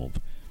evolve.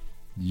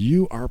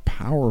 You are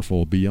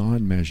powerful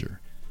beyond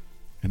measure.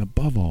 And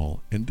above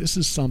all, and this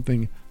is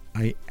something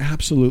I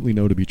absolutely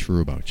know to be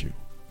true about you,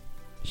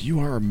 you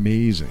are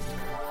amazing.